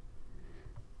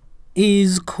is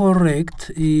correct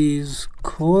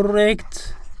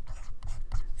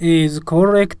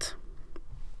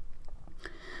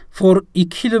for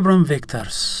equilibrium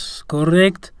vectors?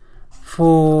 Correct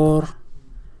for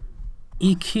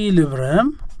equilibrium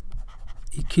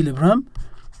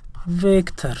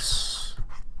vectors.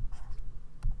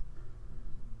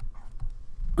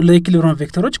 ለኢኩሊብሪየም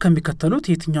ቬክተሮች ከሚከተሉት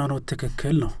የትኛው ነው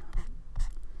ትክክል ነው?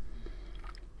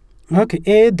 Okay,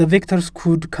 A, the vectors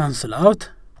could cancel out.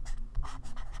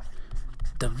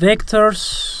 The vectors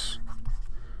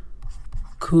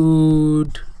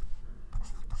could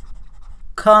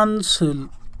cancel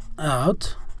out.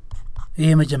 ይሄ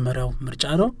መጀመሪያው ምርጫ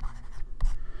ነው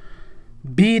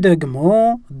B ደግሞ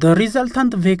the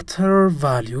resultant vector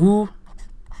value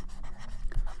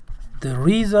the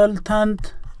resultant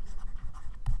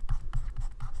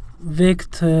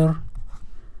vector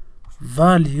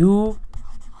value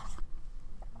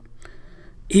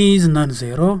is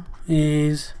non-zero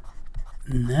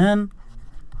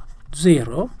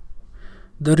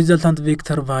the resultant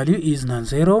vector value is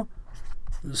non-zero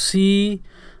C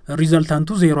resultant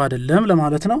 0 አይደለም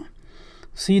ለማለት ነው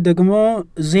C ደግሞ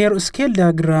zero scale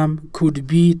diagram could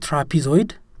be trapezoid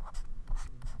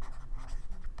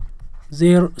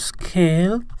zero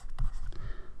scale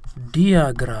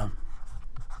diagram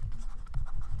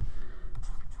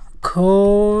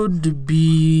could be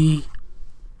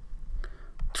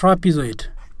trapezoid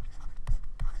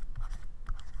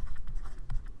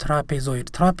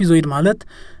ማለት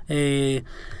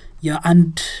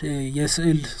የአንድ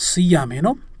የስዕል ስያሜ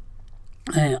ነው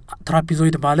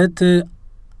trapezoid ማለት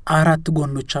አራት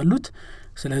ጎኖች አሉት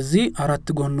ስለዚህ አራት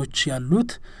ጎኖች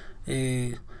ያሉት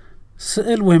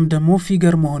ስዕል ወይም ደግሞ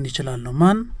ፊገር መሆን ይችላል ነው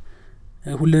ማን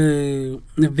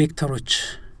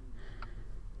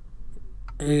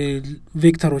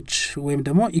ቬክተሮች ወይም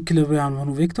ደግሞ ኢኩሊብሪየም የሆኑ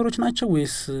ቬክተሮች ናቸው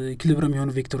ወይስ ኢኩሊብሪየም የሆኑ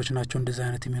ቬክተሮች ናቸው እንደዚህ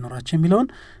አይነት የሚኖራቸው የሚለውን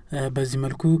በዚህ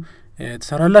መልኩ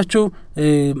ተሰራላችሁ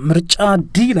ምርጫ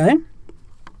ዲ ላይ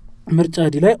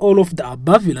all of the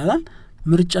above ይላል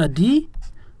ምርጫ ዲ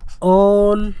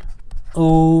all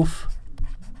of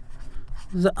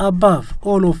the above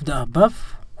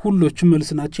ሁሎቹም መልስ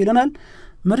ናቸው ይለናል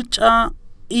ምርጫ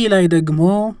ኢ ላይ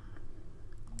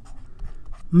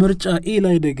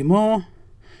ደግሞ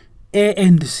A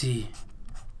and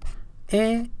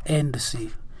C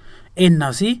እና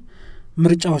C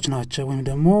ምርጫዎች ናቸው ወይም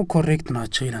ደግሞ ኮሬክት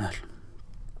ናቸው ይለናል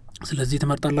ስለዚህ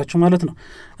ተመርጣላችሁ ማለት ነው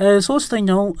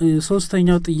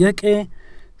ሶስተኛው ጥያቄ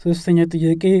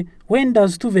when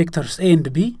does two vectors A and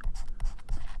B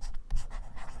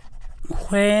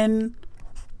when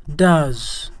does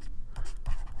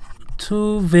two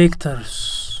vectors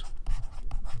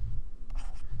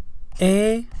A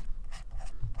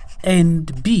and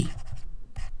B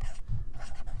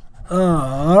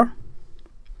are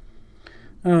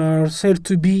said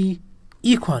to be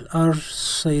equal are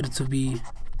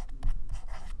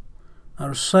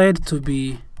said to be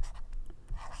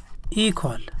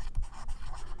equal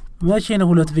መቼ ነው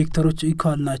ሁለት ቬክተሮች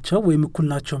ኢኳል ናቸው ወይም እኩል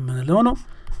ናቸው ምንለው ነው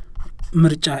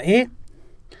ምርጫ A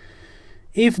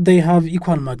if they have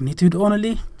equal magnitude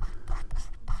only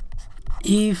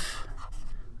if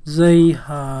they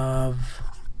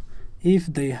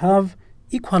have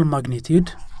equal magnitude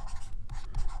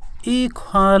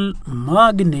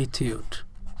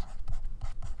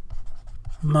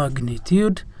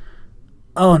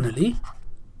only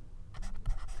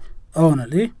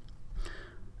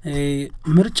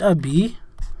ምርጫ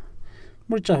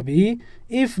B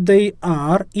if they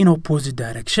are in opposite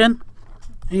direction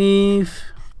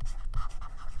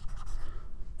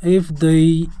if they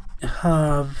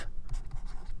have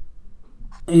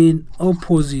in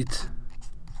opposite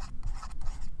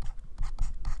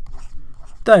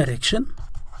direction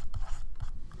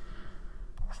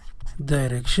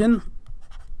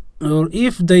or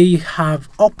if they have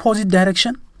opposite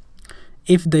direction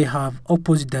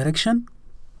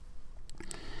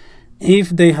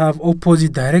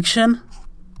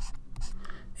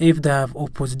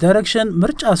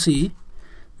ምርጫ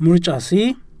C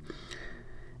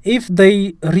if they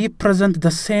represent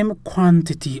the same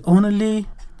quantity only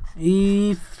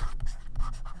if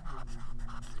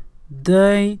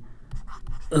they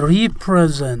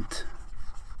represent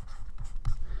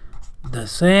the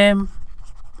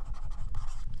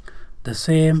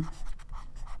same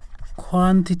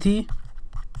quantity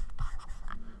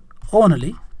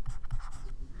only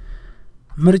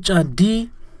ምርጫ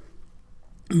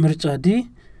D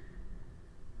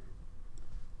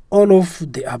all of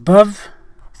the above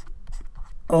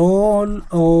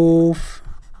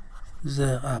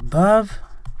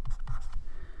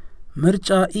ምርጫ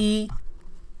E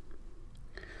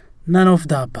none of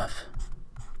the above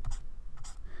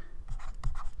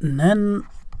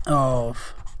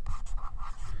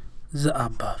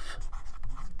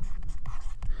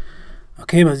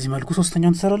ኦኬ በዚህ መልኩ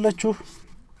ሶስተኛውን ተሰራላችሁ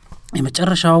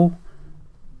የመጨረሻው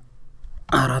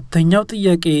አራተኛው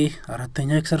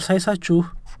ኤክሰርሳይሳችሁ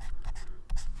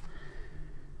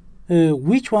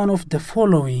which one of the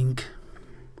following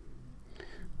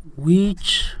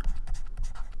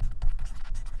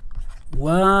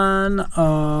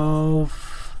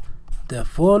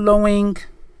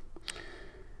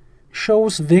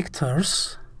shows vectors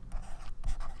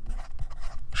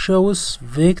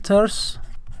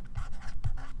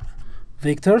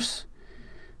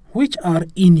which are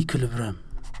in equilibrium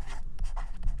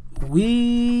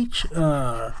which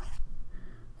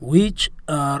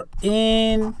are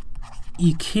in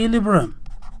equilibrium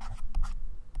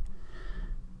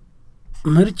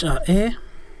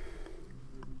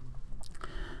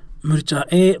ምርጫ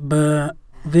ኤ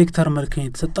በቬክተር መልክ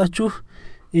የተሰጣችሁ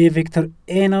ይሄ ቬክተር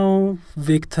ኤ ነው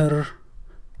ቬክተር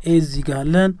ኤ እዚህ ጋር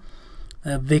አለን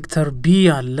ቬክተር ቢ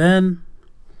አለን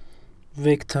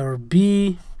ቬክተር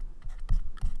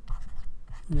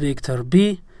ቢ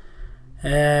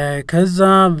ከዛ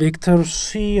ቬክተር ሲ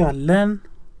አለን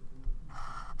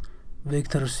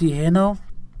ቬክተር ሲ ይሄ ነው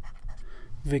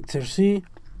ቬክተር ሲ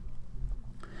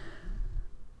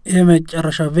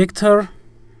የመጨረሻ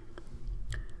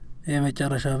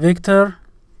ቬክተር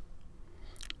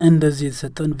እንደዚህ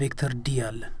የተሰጠን ቬክተር ዲ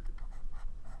አለን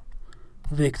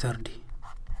ቬክተር ዲ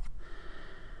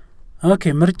ኦኬ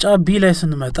ምርጫ ቢ ላይ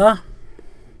ስንመጣ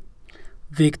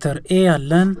ቬክተር ኤ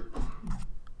አለን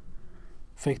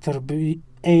ቬክተር ቢ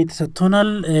ኤ ተሰጥቶናል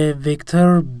ቬክተር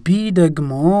ቢ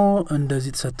ደግሞ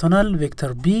እንደዚህ ተሰጥቶናል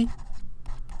ቬክተር ቢ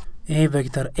ይሄ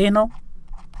ቬክተር ኤ ነው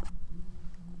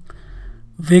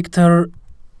ቬክተር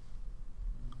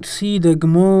ሲ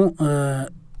ደግሞ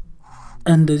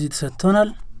እንደዚህ ተሰጥቶናል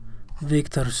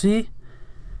ቬክተር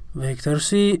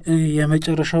ሲ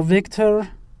የመጨረሻው ቬክተር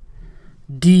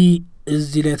ዲ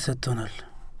እዚህ ላይ ተሰጥቶናል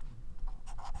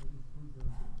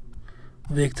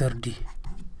ቬክተር ዲ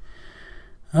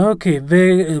ኦኬ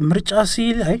ምርጫ ሲ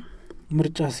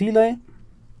ላይ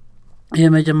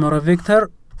የመጀመሪያው ቬክተር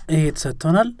ይሄ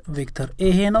ተሰጥቶናል ቬክተር ኤ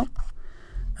ይሄ ነው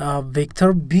ቬክተር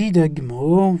ቢ ደግሞ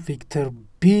ቬክተር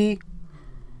ቢ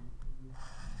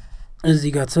እዚህ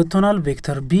ጋር ተሰጥቶናል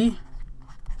ቬክተር ቢ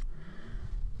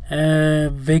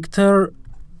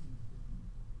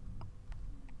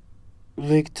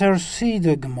ቬክተር ሲ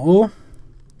ደግሞ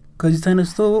ከዚህ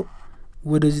ተነስቶ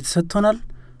ወደዚህ ተሰጥቶናል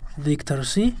ቬክተር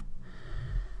ሲ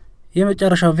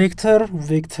የመጨረሻው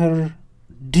ቬክተር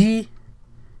ዲ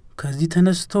ከዚህ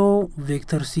ተነስቶ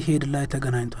ቬክተር ሲ ሄድ ላይ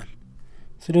ተገናኝቷል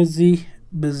ስለዚህ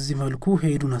በዚህ መልኩ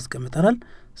ሄዱን አስቀምጠናል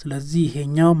ስለዚህ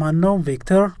ይሄኛው ማን ነው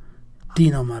ቬክተር ዲ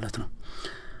ነው ማለት ነው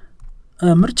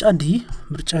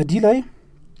ምርጫ ዲ ላይ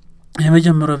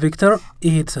የመጀመሪያው ቬክተር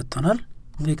ኤ ተሰጥቶናል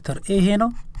ቬክተር ኤ ይሄ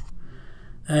ነው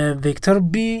ቬክተር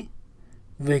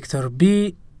ቢ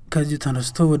ከዚህ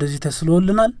ተነስቶ ወደዚህ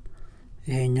ተስሎልናል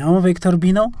ይሄኛው ቬክተር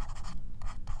ቢ ነው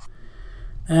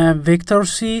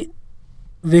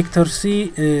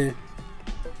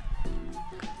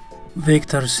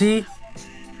ቬክተር ሲ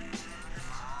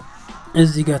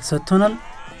እዚህ ጋር ተሰጥቶናል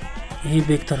ይሄ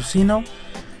ቬክተር ሲ ነው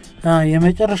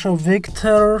የመጨረሻው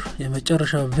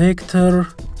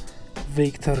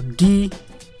ቬክተር ዲ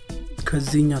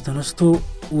ከዚህኛው ተነስቶ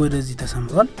ወደዚህ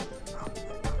ተሰምሯል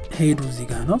ሄዱ እዚህ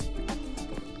ጋር ነው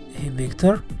ይሄ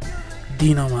ቬክተር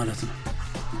ዲ ነው ማለት ነው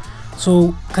ሶ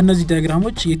ከነዚህ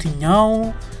ዲያግራሞች የትኛው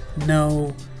ነው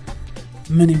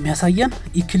ምን የሚያሳየን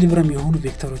ኢኩሊብሪየም የሆኑ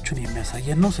ቬክተሮችን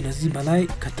የሚያሳየን ነው ስለዚህ በላይ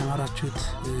ከተማራችሁት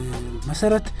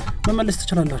መሰረት መመለስ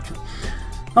ትችላላችሁ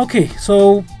ኦኬ ሶ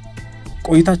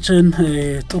ቆይታችን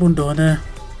ጥሩ እንደሆነ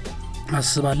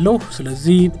አስባለሁ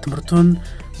ስለዚህ ትምህርቱን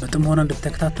በጥሞና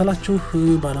እንድትከታተላችሁ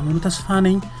ባለሙሉ ተስፋ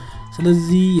ነኝ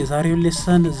ስለዚህ የዛሬው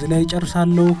ሌሰን እዚህ ላይ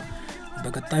ጨርሳለሁ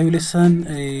በቀጣዩ ሌሰን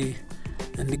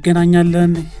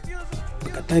እንገናኛለን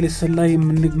በቀጣዩ ሌሰን ላይ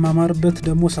የምንማማርበት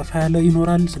ደግሞ ሰፋ ያለ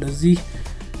ይኖራል ስለዚህ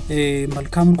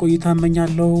መልካም ቆይታ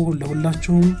እመኛለሁ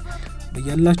ለሁላችሁም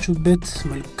በያላችሁበት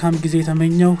መልካም ጊዜ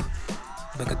ተመኘው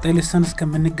በቀጣዩ ሌሰን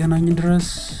እስከምንገናኝ ድረስ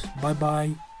ባይ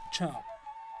ቻው